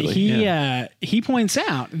 and actually. he points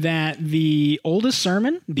out that the oldest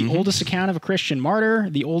sermon, the oldest account of a Christian martyr,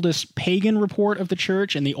 the oldest pagan report of the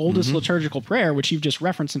church, and the oldest liturgical prayer, which you've just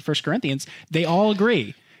referenced in 1 Corinthians, they all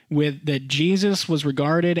agree with that Jesus was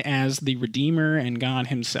regarded as the Redeemer and God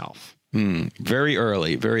himself. Very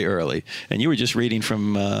early, very early. And you were just reading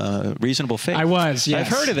from Reasonable Faith. I was, yes.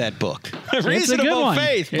 I've heard of that book. Reasonable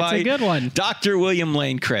Faith by a good one. Dr. William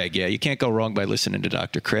Lane Craig. Yeah, you can't go wrong by listening to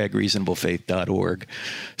Dr. Craig, reasonablefaith.org.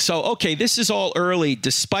 So, okay, this is all early,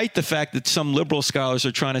 despite the fact that some liberal scholars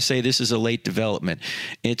are trying to say this is a late development.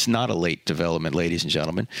 It's not a late development, ladies and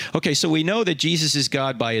gentlemen. Okay, so we know that Jesus is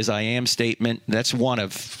God by his I am statement. That's one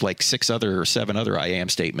of like 7 other I am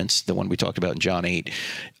statements, the one we talked about in John 8.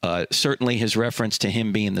 Certainly his reference to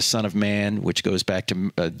him being the Son of Man, which goes back to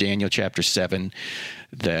Daniel chapter 7,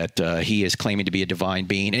 that he is claiming to be a divine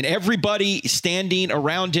being. And everybody standing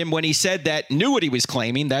around him when he said that knew what he was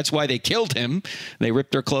claiming. That's why they killed him. They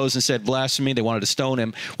ripped their clothes and said blasphemy. They wanted to stone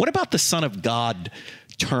him. What about the Son of God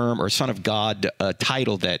term or Son of God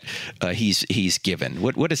title that he's given?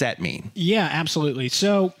 What does that mean? Yeah, absolutely.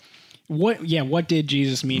 So what did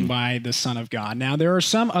Jesus mean by the Son of God? Now, there are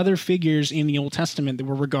some other figures in the Old Testament that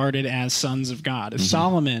were regarded as sons of God.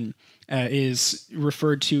 Solomon is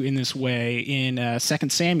referred to in this way in 2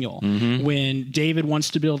 Samuel, when David wants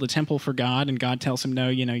to build a temple for God, and God tells him, no,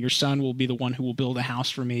 your son will be the one who will build a house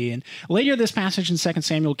for me. And later, this passage in 2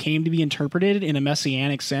 Samuel came to be interpreted in a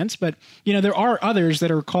messianic sense, but, there are others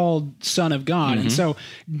that are called Son of God. And so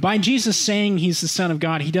by Jesus saying he's the Son of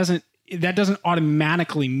God, that doesn't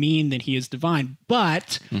automatically mean that he is divine,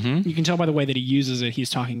 but you can tell by the way that he uses it, he's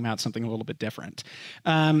talking about something a little bit different.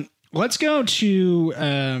 Let's go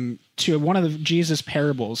to one of Jesus'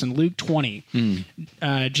 parables in Luke 20.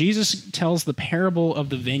 Jesus tells the parable of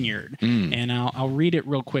the vineyard, and I'll read it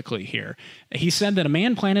real quickly here. He said that a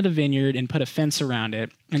man planted a vineyard and put a fence around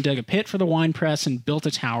it and dug a pit for the winepress and built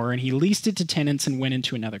a tower, and he leased it to tenants and went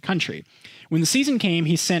into another country. When the season came,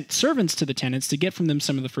 he sent servants to the tenants to get from them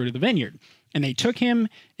some of the fruit of the vineyard. And they took him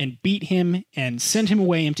and beat him and sent him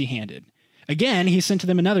away empty-handed. Again, he sent to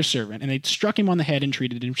them another servant, and they struck him on the head and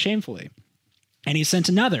treated him shamefully. And he sent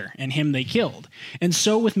another, and him they killed. And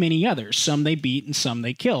so with many others, some they beat and some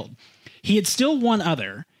they killed. He had still one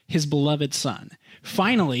other, his beloved son.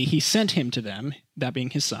 Finally, he sent him to them, that being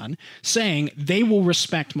his son, saying, they will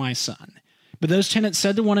respect my son. But those tenants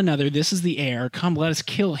said to one another, this is the heir. Come, let us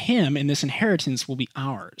kill him, and this inheritance will be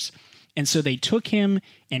ours. And so they took him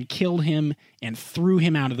and killed him and threw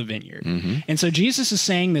him out of the vineyard. And so Jesus is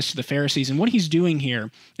saying this to the Pharisees. And what he's doing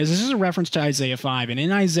here is this is a reference to Isaiah 5. And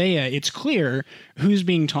in Isaiah, it's clear who's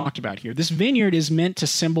being talked about here. This vineyard is meant to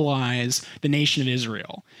symbolize the nation of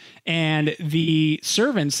Israel. And the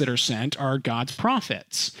servants that are sent are God's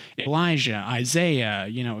prophets, Elijah, Isaiah,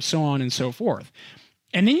 so on and so forth.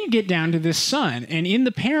 And then you get down to this son. And in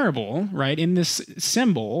the parable, right, in this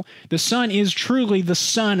symbol, the son is truly the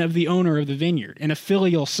son of the owner of the vineyard in a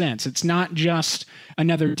filial sense. It's not just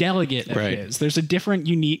another delegate of his. There's a different,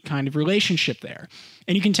 unique kind of relationship there.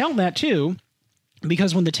 And you can tell that, too,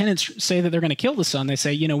 because when the tenants say that they're going to kill the son, they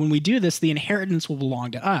say, when we do this, the inheritance will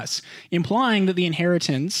belong to us, implying that the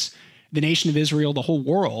inheritance, the nation of Israel, the whole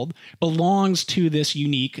world, belongs to this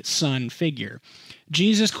unique son figure.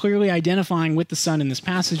 Jesus clearly identifying with the son in this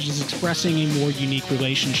passage is expressing a more unique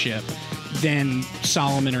relationship than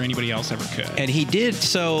Solomon or anybody else ever could. And he did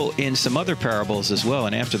so in some other parables as well,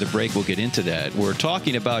 and after the break we'll get into that. We're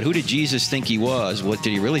talking about who did Jesus think he was? What,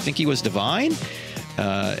 did he really think he was divine?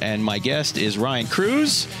 And my guest is Ryan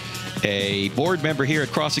Cruz, a board member here at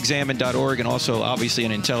crossexamine.org, and also obviously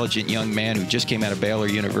an intelligent young man who just came out of Baylor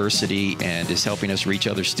University and is helping us reach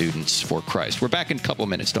other students for Christ. We're back in a couple of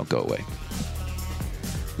minutes. Don't go away.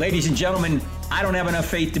 Ladies and gentlemen, I Don't Have Enough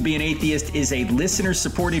Faith to Be an Atheist is a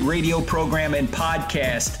listener-supported radio program and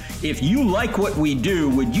podcast. If you like what we do,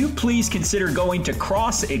 would you please consider going to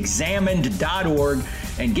crossexamined.org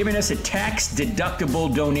and giving us a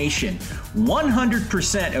tax-deductible donation?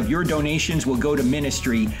 100% of your donations will go to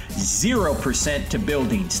ministry, 0% to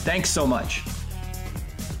buildings. Thanks so much.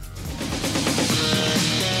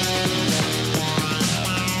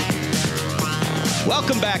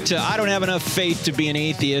 Welcome back to I Don't Have Enough Faith to Be an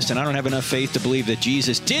Atheist, and I don't have enough faith to believe that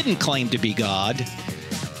Jesus didn't claim to be God.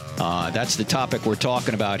 That's the topic we're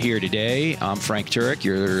talking about here today. I'm Frank Turek.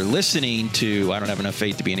 You're listening to I Don't Have Enough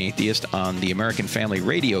Faith to Be an Atheist on the American Family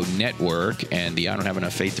Radio Network and the I Don't Have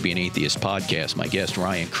Enough Faith to Be an Atheist podcast. My guest,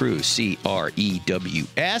 Ryan Cruz,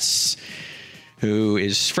 C-R-E-W-S, who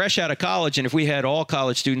is fresh out of college. And if we had all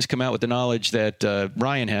college students come out with the knowledge that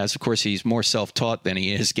Ryan has, of course, he's more self-taught than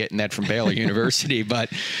he is getting that from Baylor University, but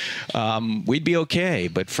we'd be okay.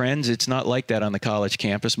 But friends, it's not like that on the college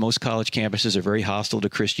campus. Most college campuses are very hostile to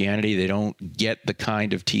Christianity. They don't get the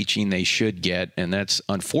kind of teaching they should get. And that's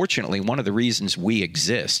unfortunately one of the reasons we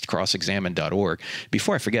exist, crossexamine.org.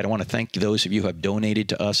 Before I forget, I want to thank those of you who have donated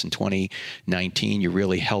to us in 2019. You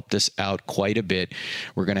really helped us out quite a bit.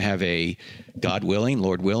 We're going to have God willing,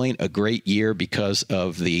 Lord willing, a great year because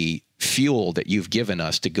of the fuel that you've given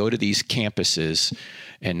us to go to these campuses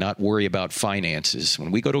and not worry about finances.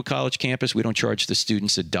 When we go to a college campus, we don't charge the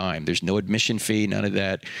students a dime. There's no admission fee, none of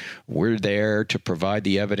that. We're there to provide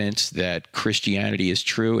the evidence that Christianity is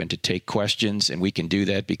true and to take questions, and we can do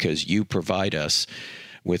that because you provide us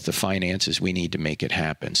with the finances we need to make it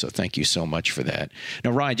happen. So thank you so much for that.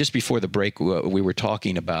 Now, Ryan, just before the break, we were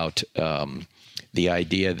talking about the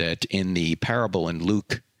idea that in the parable in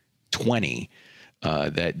Luke 20,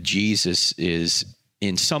 that Jesus is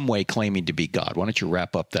in some way claiming to be God. Why don't you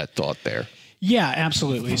wrap up that thought there? Yeah,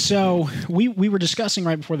 absolutely. So we were discussing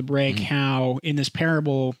right before the break how in this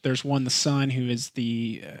parable there's the son who is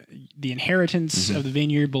the inheritance of the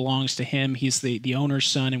vineyard belongs to him. He's the owner's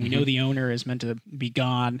son, and we know the owner is meant to be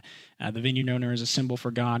God. The vineyard owner is a symbol for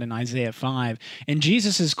God in Isaiah 5. And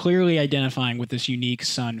Jesus is clearly identifying with this unique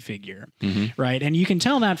son figure, right? And you can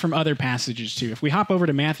tell that from other passages too. If we hop over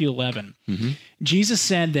to Matthew 11, Jesus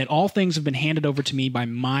said that all things have been handed over to me by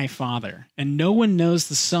my Father, and no one knows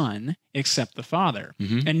the Son except the Father,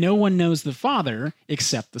 and no one knows the Father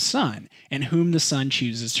except the Son, and whom the Son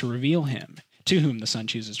chooses to reveal him. To whom the Son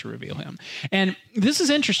chooses to reveal him. And this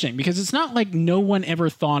is interesting because it's not like no one ever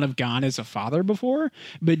thought of God as a father before,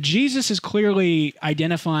 but Jesus is clearly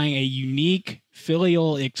identifying a unique,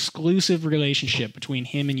 filial, exclusive relationship between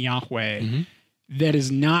him and Yahweh that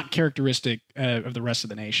is not characteristic of the rest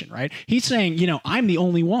of the nation, right? He's saying, I'm the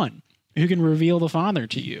only one who can reveal the Father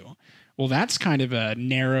to you. Well, that's kind of a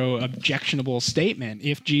narrow, objectionable statement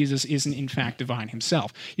if Jesus isn't in fact divine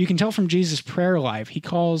himself. You can tell from Jesus' prayer life, he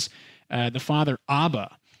calls the Father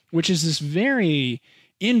Abba, which is this very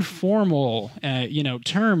informal,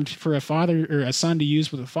 term for a father or a son to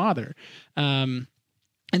use with a father. And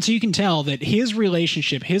so you can tell that his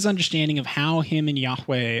relationship, his understanding of how him and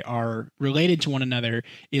Yahweh are related to one another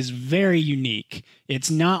is very unique.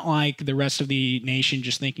 It's not like the rest of the nation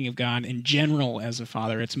just thinking of God in general as a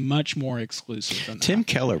father. It's much more exclusive than that. Tim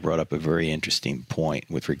Keller brought up a very interesting point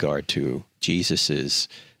with regard to Jesus's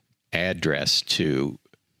address to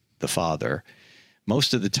the Father.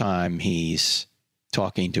 Most of the time he's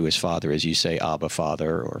talking to his Father, as you say, Abba,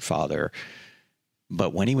 Father, or Father.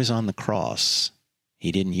 But when he was on the cross,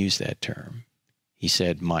 he didn't use that term. He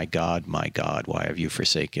said, my God, why have you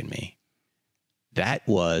forsaken me? That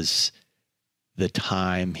was the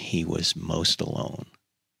time he was most alone.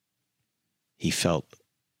 He felt,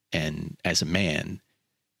 and as a man,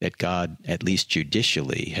 that God, at least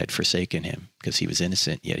judicially, had forsaken him because he was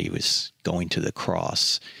innocent, yet he was going to the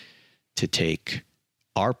cross to take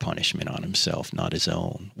our punishment on himself, not his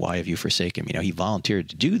own. Why have you forsaken me? Now, he volunteered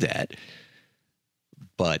to do that,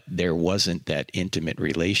 but there wasn't that intimate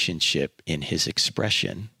relationship in his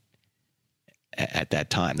expression at that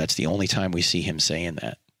time. That's the only time we see him saying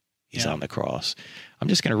that. He's on the cross. I'm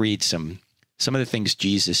just going to read some of the things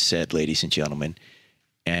Jesus said, ladies and gentlemen.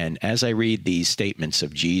 And as I read these statements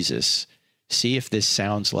of Jesus, see if this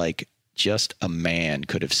sounds like just a man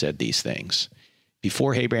could have said these things.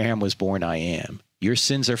 Before Abraham was born, I am. Your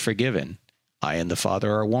sins are forgiven. I and the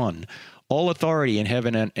Father are one. All authority in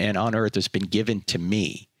heaven and on earth has been given to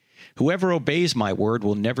me. Whoever obeys my word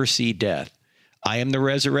will never see death. I am the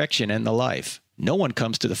resurrection and the life. No one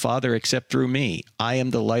comes to the Father except through me. I am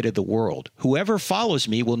the light of the world. Whoever follows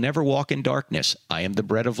me will never walk in darkness. I am the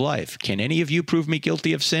bread of life. Can any of you prove me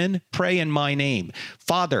guilty of sin? Pray in my name.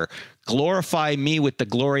 Father, glorify me with the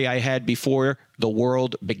glory I had before the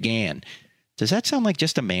world began. Does that sound like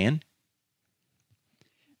just a man?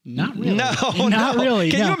 Not really. Not really.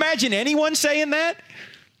 Can you imagine anyone saying that?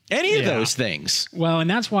 Any of those things. Well, and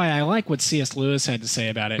that's why I like what C.S. Lewis had to say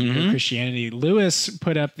about it in Christianity. Lewis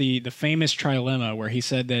put up the famous trilemma where he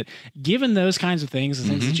said that given those kinds of things, the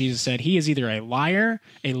things that Jesus said, he is either a liar,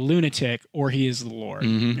 a lunatic, or he is the Lord,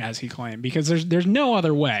 as he claimed. Because there's no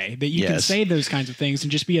other way that you can say those kinds of things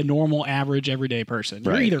and just be a normal, average, everyday person.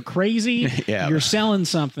 You're either crazy, you're selling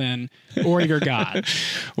something, or you're God.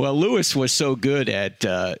 Well, Lewis was so good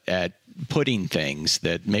at putting things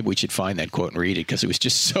that maybe we should find that quote and read it because it was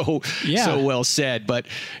just so well said. But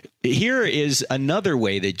here is another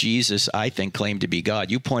way that Jesus, I think, claimed to be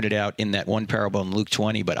God. You pointed out in that one parable in Luke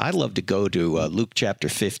 20, but I'd love to go to Luke chapter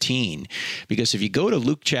 15, because if you go to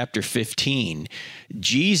Luke chapter 15,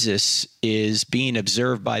 Jesus is being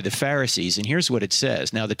observed by the Pharisees, and here's what it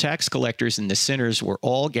says. Now, the tax collectors and the sinners were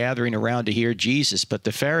all gathering around to hear Jesus, but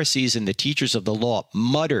the Pharisees and the teachers of the law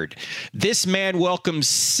muttered, "This man welcomes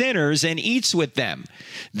sinners and eats with them."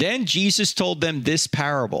 Then Jesus told them this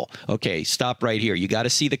parable. Okay, stop right here. You got to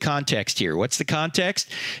see the context here. What's the context?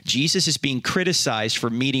 Jesus is being criticized for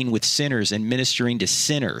meeting with sinners and ministering to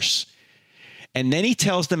sinners. And then he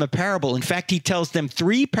tells them a parable. In fact, he tells them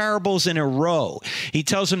 3 parables in a row. He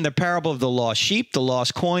tells them the parable of the lost sheep, the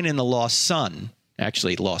lost coin, and the lost son.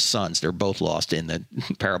 Actually, lost sons. They're both lost in the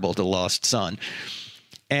parable of the lost son.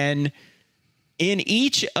 And in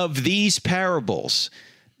each of these parables,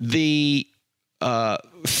 the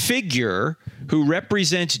figure who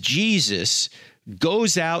represents Jesus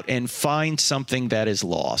goes out and finds something that is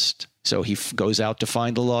lost. So he goes out to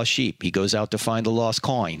find the lost sheep. He goes out to find the lost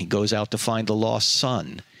coin. He goes out to find the lost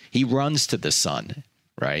son. He runs to the son,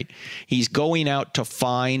 right? He's going out to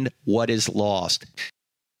find what is lost.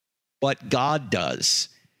 What God does.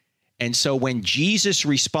 And so when Jesus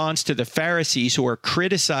responds to the Pharisees who are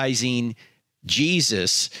criticizing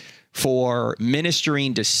Jesus for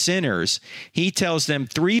ministering to sinners, he tells them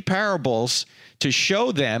 3 parables to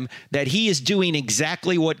show them that he is doing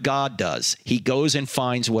exactly what God does. He goes and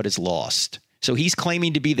finds what is lost. So he's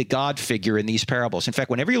claiming to be the God figure in these parables. In fact,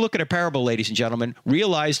 whenever you look at a parable, ladies and gentlemen,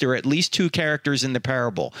 realize there are at least 2 characters in the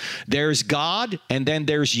parable. There's God, and then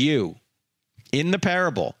there's you in the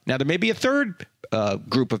parable. Now, there may be a third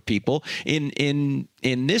group of people in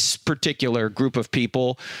this particular group of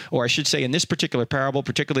people, or I should say in this particular parable,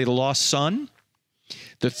 particularly the lost son.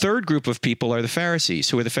 The third group of people are the Pharisees.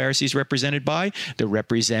 Who are the Pharisees represented by? They're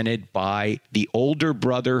represented by the older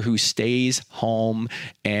brother who stays home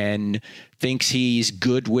and thinks he's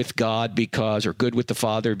good with God or good with the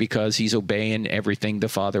Father because he's obeying everything the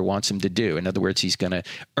Father wants him to do. In other words, he's going to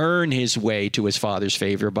earn his way to his Father's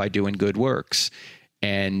favor by doing good works.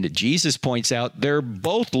 And Jesus points out they're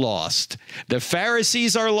both lost. The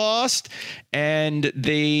Pharisees are lost and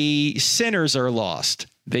the sinners are lost.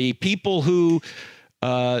 The people who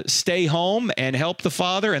stay home and help the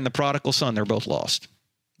Father and the prodigal son, they're both lost.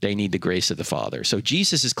 They need the grace of the Father. So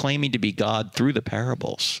Jesus is claiming to be God through the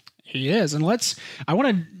parables. He is. And I want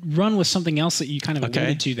to run with something else that you kind of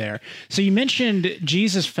alluded to there. So you mentioned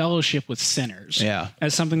Jesus' fellowship with sinners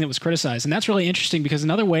as something that was criticized. And that's really interesting because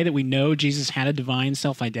another way that we know Jesus had a divine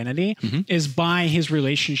self-identity is by his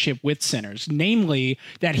relationship with sinners, namely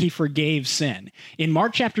that he forgave sin. In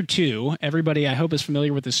Mark chapter 2, everybody I hope is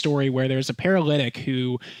familiar with the story where there's a paralytic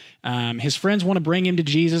who His friends want to bring him to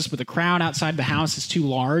Jesus, but the crowd outside the house is too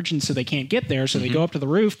large, and so they can't get there. So they go up to the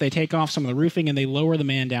roof, they take off some of the roofing, and they lower the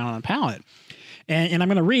man down on a pallet. And I'm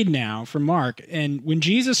going to read now from Mark. And when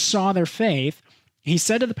Jesus saw their faith, he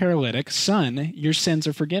said to the paralytic, "Son, your sins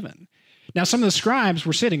are forgiven." Now, some of the scribes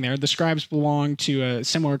were sitting there. The scribes belonged to a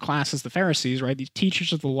similar class as the Pharisees, right? These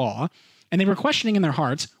teachers of the law. And they were questioning in their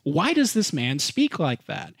hearts, why does this man speak like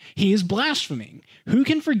that? He is blaspheming. Who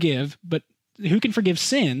can forgive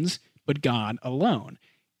sins but God alone?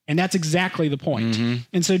 And that's exactly the point.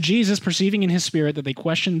 And so Jesus, perceiving in his spirit that they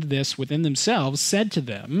questioned this within themselves, said to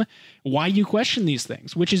them, "Why you question these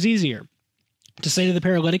things? Which is easier? To say to the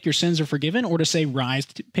paralytic, your sins are forgiven, or to say, rise,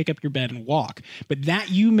 pick up your bed and walk? But that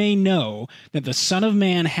you may know that the Son of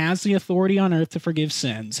Man has the authority on earth to forgive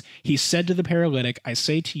sins, he said to the paralytic, I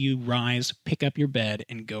say to you, rise, pick up your bed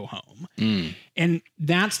and go home." And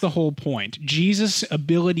that's the whole point. Jesus'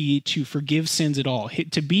 ability to forgive sins at all,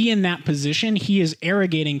 to be in that position, he is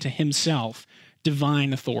arrogating to himself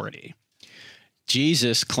divine authority.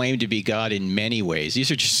 Jesus claimed to be God in many ways.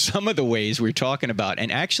 These are just some of the ways we're talking about.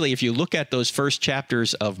 And actually, if you look at those first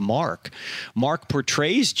chapters of Mark, Mark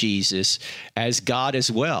portrays Jesus as God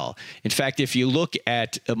as well. In fact, if you look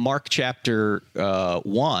at Mark chapter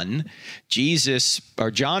 1,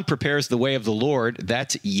 John prepares the way of the Lord.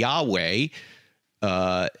 That's Yahweh.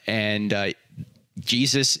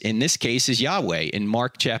 Jesus, in this case, is Yahweh in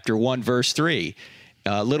Mark chapter 1, verse 3.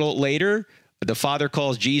 A little later, the Father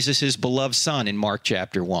calls Jesus his beloved Son in Mark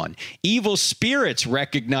chapter 1. Evil spirits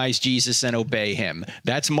recognize Jesus and obey him.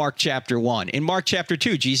 That's Mark chapter 1. In Mark chapter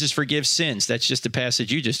 2, Jesus forgives sins. That's just the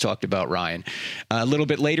passage you just talked about, Ryan. A little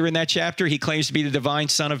bit later in that chapter, he claims to be the divine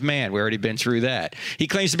Son of Man. We've already been through that. He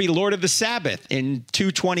claims to be Lord of the Sabbath in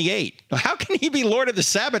 2:28. How can he be Lord of the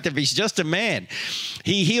Sabbath if he's just a man?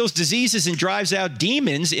 He heals diseases and drives out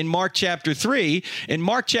demons in Mark chapter 3. In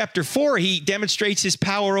Mark chapter 4, he demonstrates his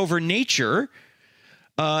power over nature.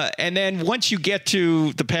 And then once you get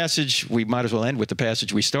to the passage, we might as well end with the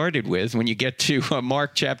passage we started with. When you get to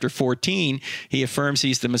Mark chapter 14, he affirms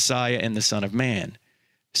he's the Messiah and the Son of Man.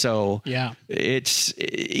 So it's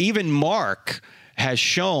even Mark has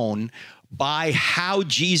shown by how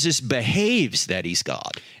Jesus behaves that he's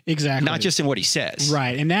God. Exactly. Not just in what he says.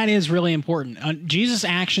 Right. And that is really important. Jesus'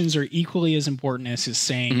 actions are equally as important as his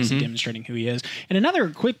sayings and demonstrating who he is. And another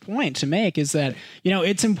quick point to make is that,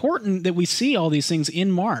 it's important that we see all these things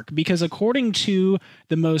in Mark, because according to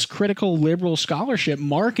the most critical liberal scholarship,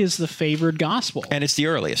 Mark is the favored gospel. And it's the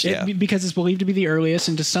earliest, because it's believed to be the earliest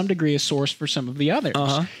and to some degree a source for some of the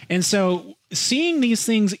others. And so seeing these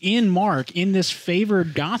things in Mark, in this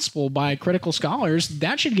favored gospel by critical scholars,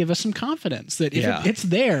 that should give us some confidence that if it's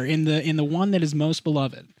there in the one that is most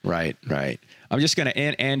beloved. Right. I'm just going to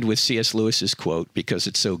end with C.S. Lewis's quote because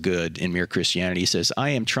it's so good in Mere Christianity. He says,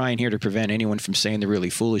 "I am trying here to prevent anyone from saying the really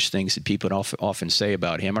foolish things that people often say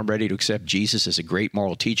about him. I'm ready to accept Jesus as a great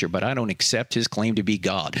moral teacher, but I don't accept his claim to be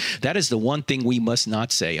God. That is the one thing we must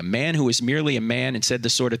not say. A man who is merely a man and said the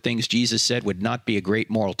sort of things Jesus said would not be a great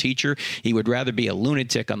moral teacher. He would rather be a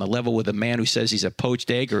lunatic on the level with a man who says he's a poached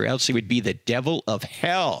egg, or else he would be the devil of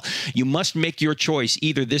hell. You must make your choice.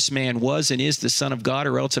 Either this man was and is the Son of God,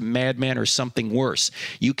 or else a madman or something worse.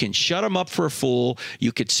 You can shut him up for a fool,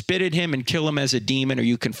 you could spit at him and kill him as a demon, or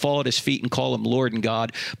you can fall at his feet and call him Lord and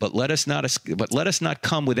God, but let us not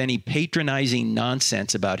come with any patronizing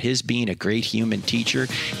nonsense about his being a great human teacher.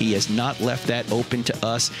 He has not left that open to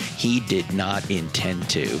us. He did not intend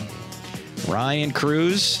to." Ryan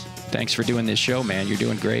Cruz, thanks for doing this show, man. You're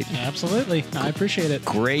doing great. Absolutely. I appreciate it.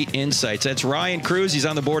 Great insights. That's Ryan Cruz. He's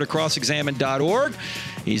on the board of crossexamine.org.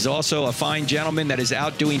 He's also a fine gentleman that is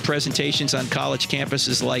out doing presentations on college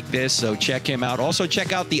campuses like this, so check him out. Also,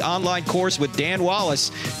 check out the online course with Dan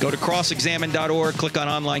Wallace. Go to crossexamine.org, click on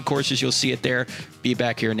online courses. You'll see it there. Be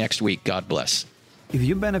back here next week. God bless. If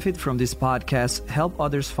you benefit from this podcast, help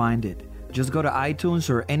others find it. Just go to iTunes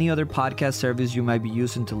or any other podcast service you might be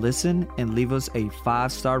using to listen and leave us a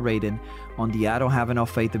 5-star rating on the I Don't Have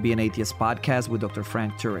Enough Faith to Be an Atheist podcast with Dr.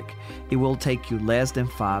 Frank Turek. It will take you less than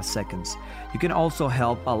 5 seconds. You can also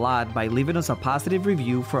help a lot by leaving us a positive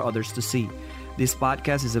review for others to see. This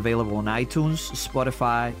podcast is available on iTunes,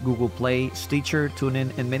 Spotify, Google Play, Stitcher,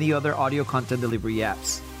 TuneIn, and many other audio content delivery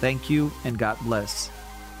apps. Thank you and God bless.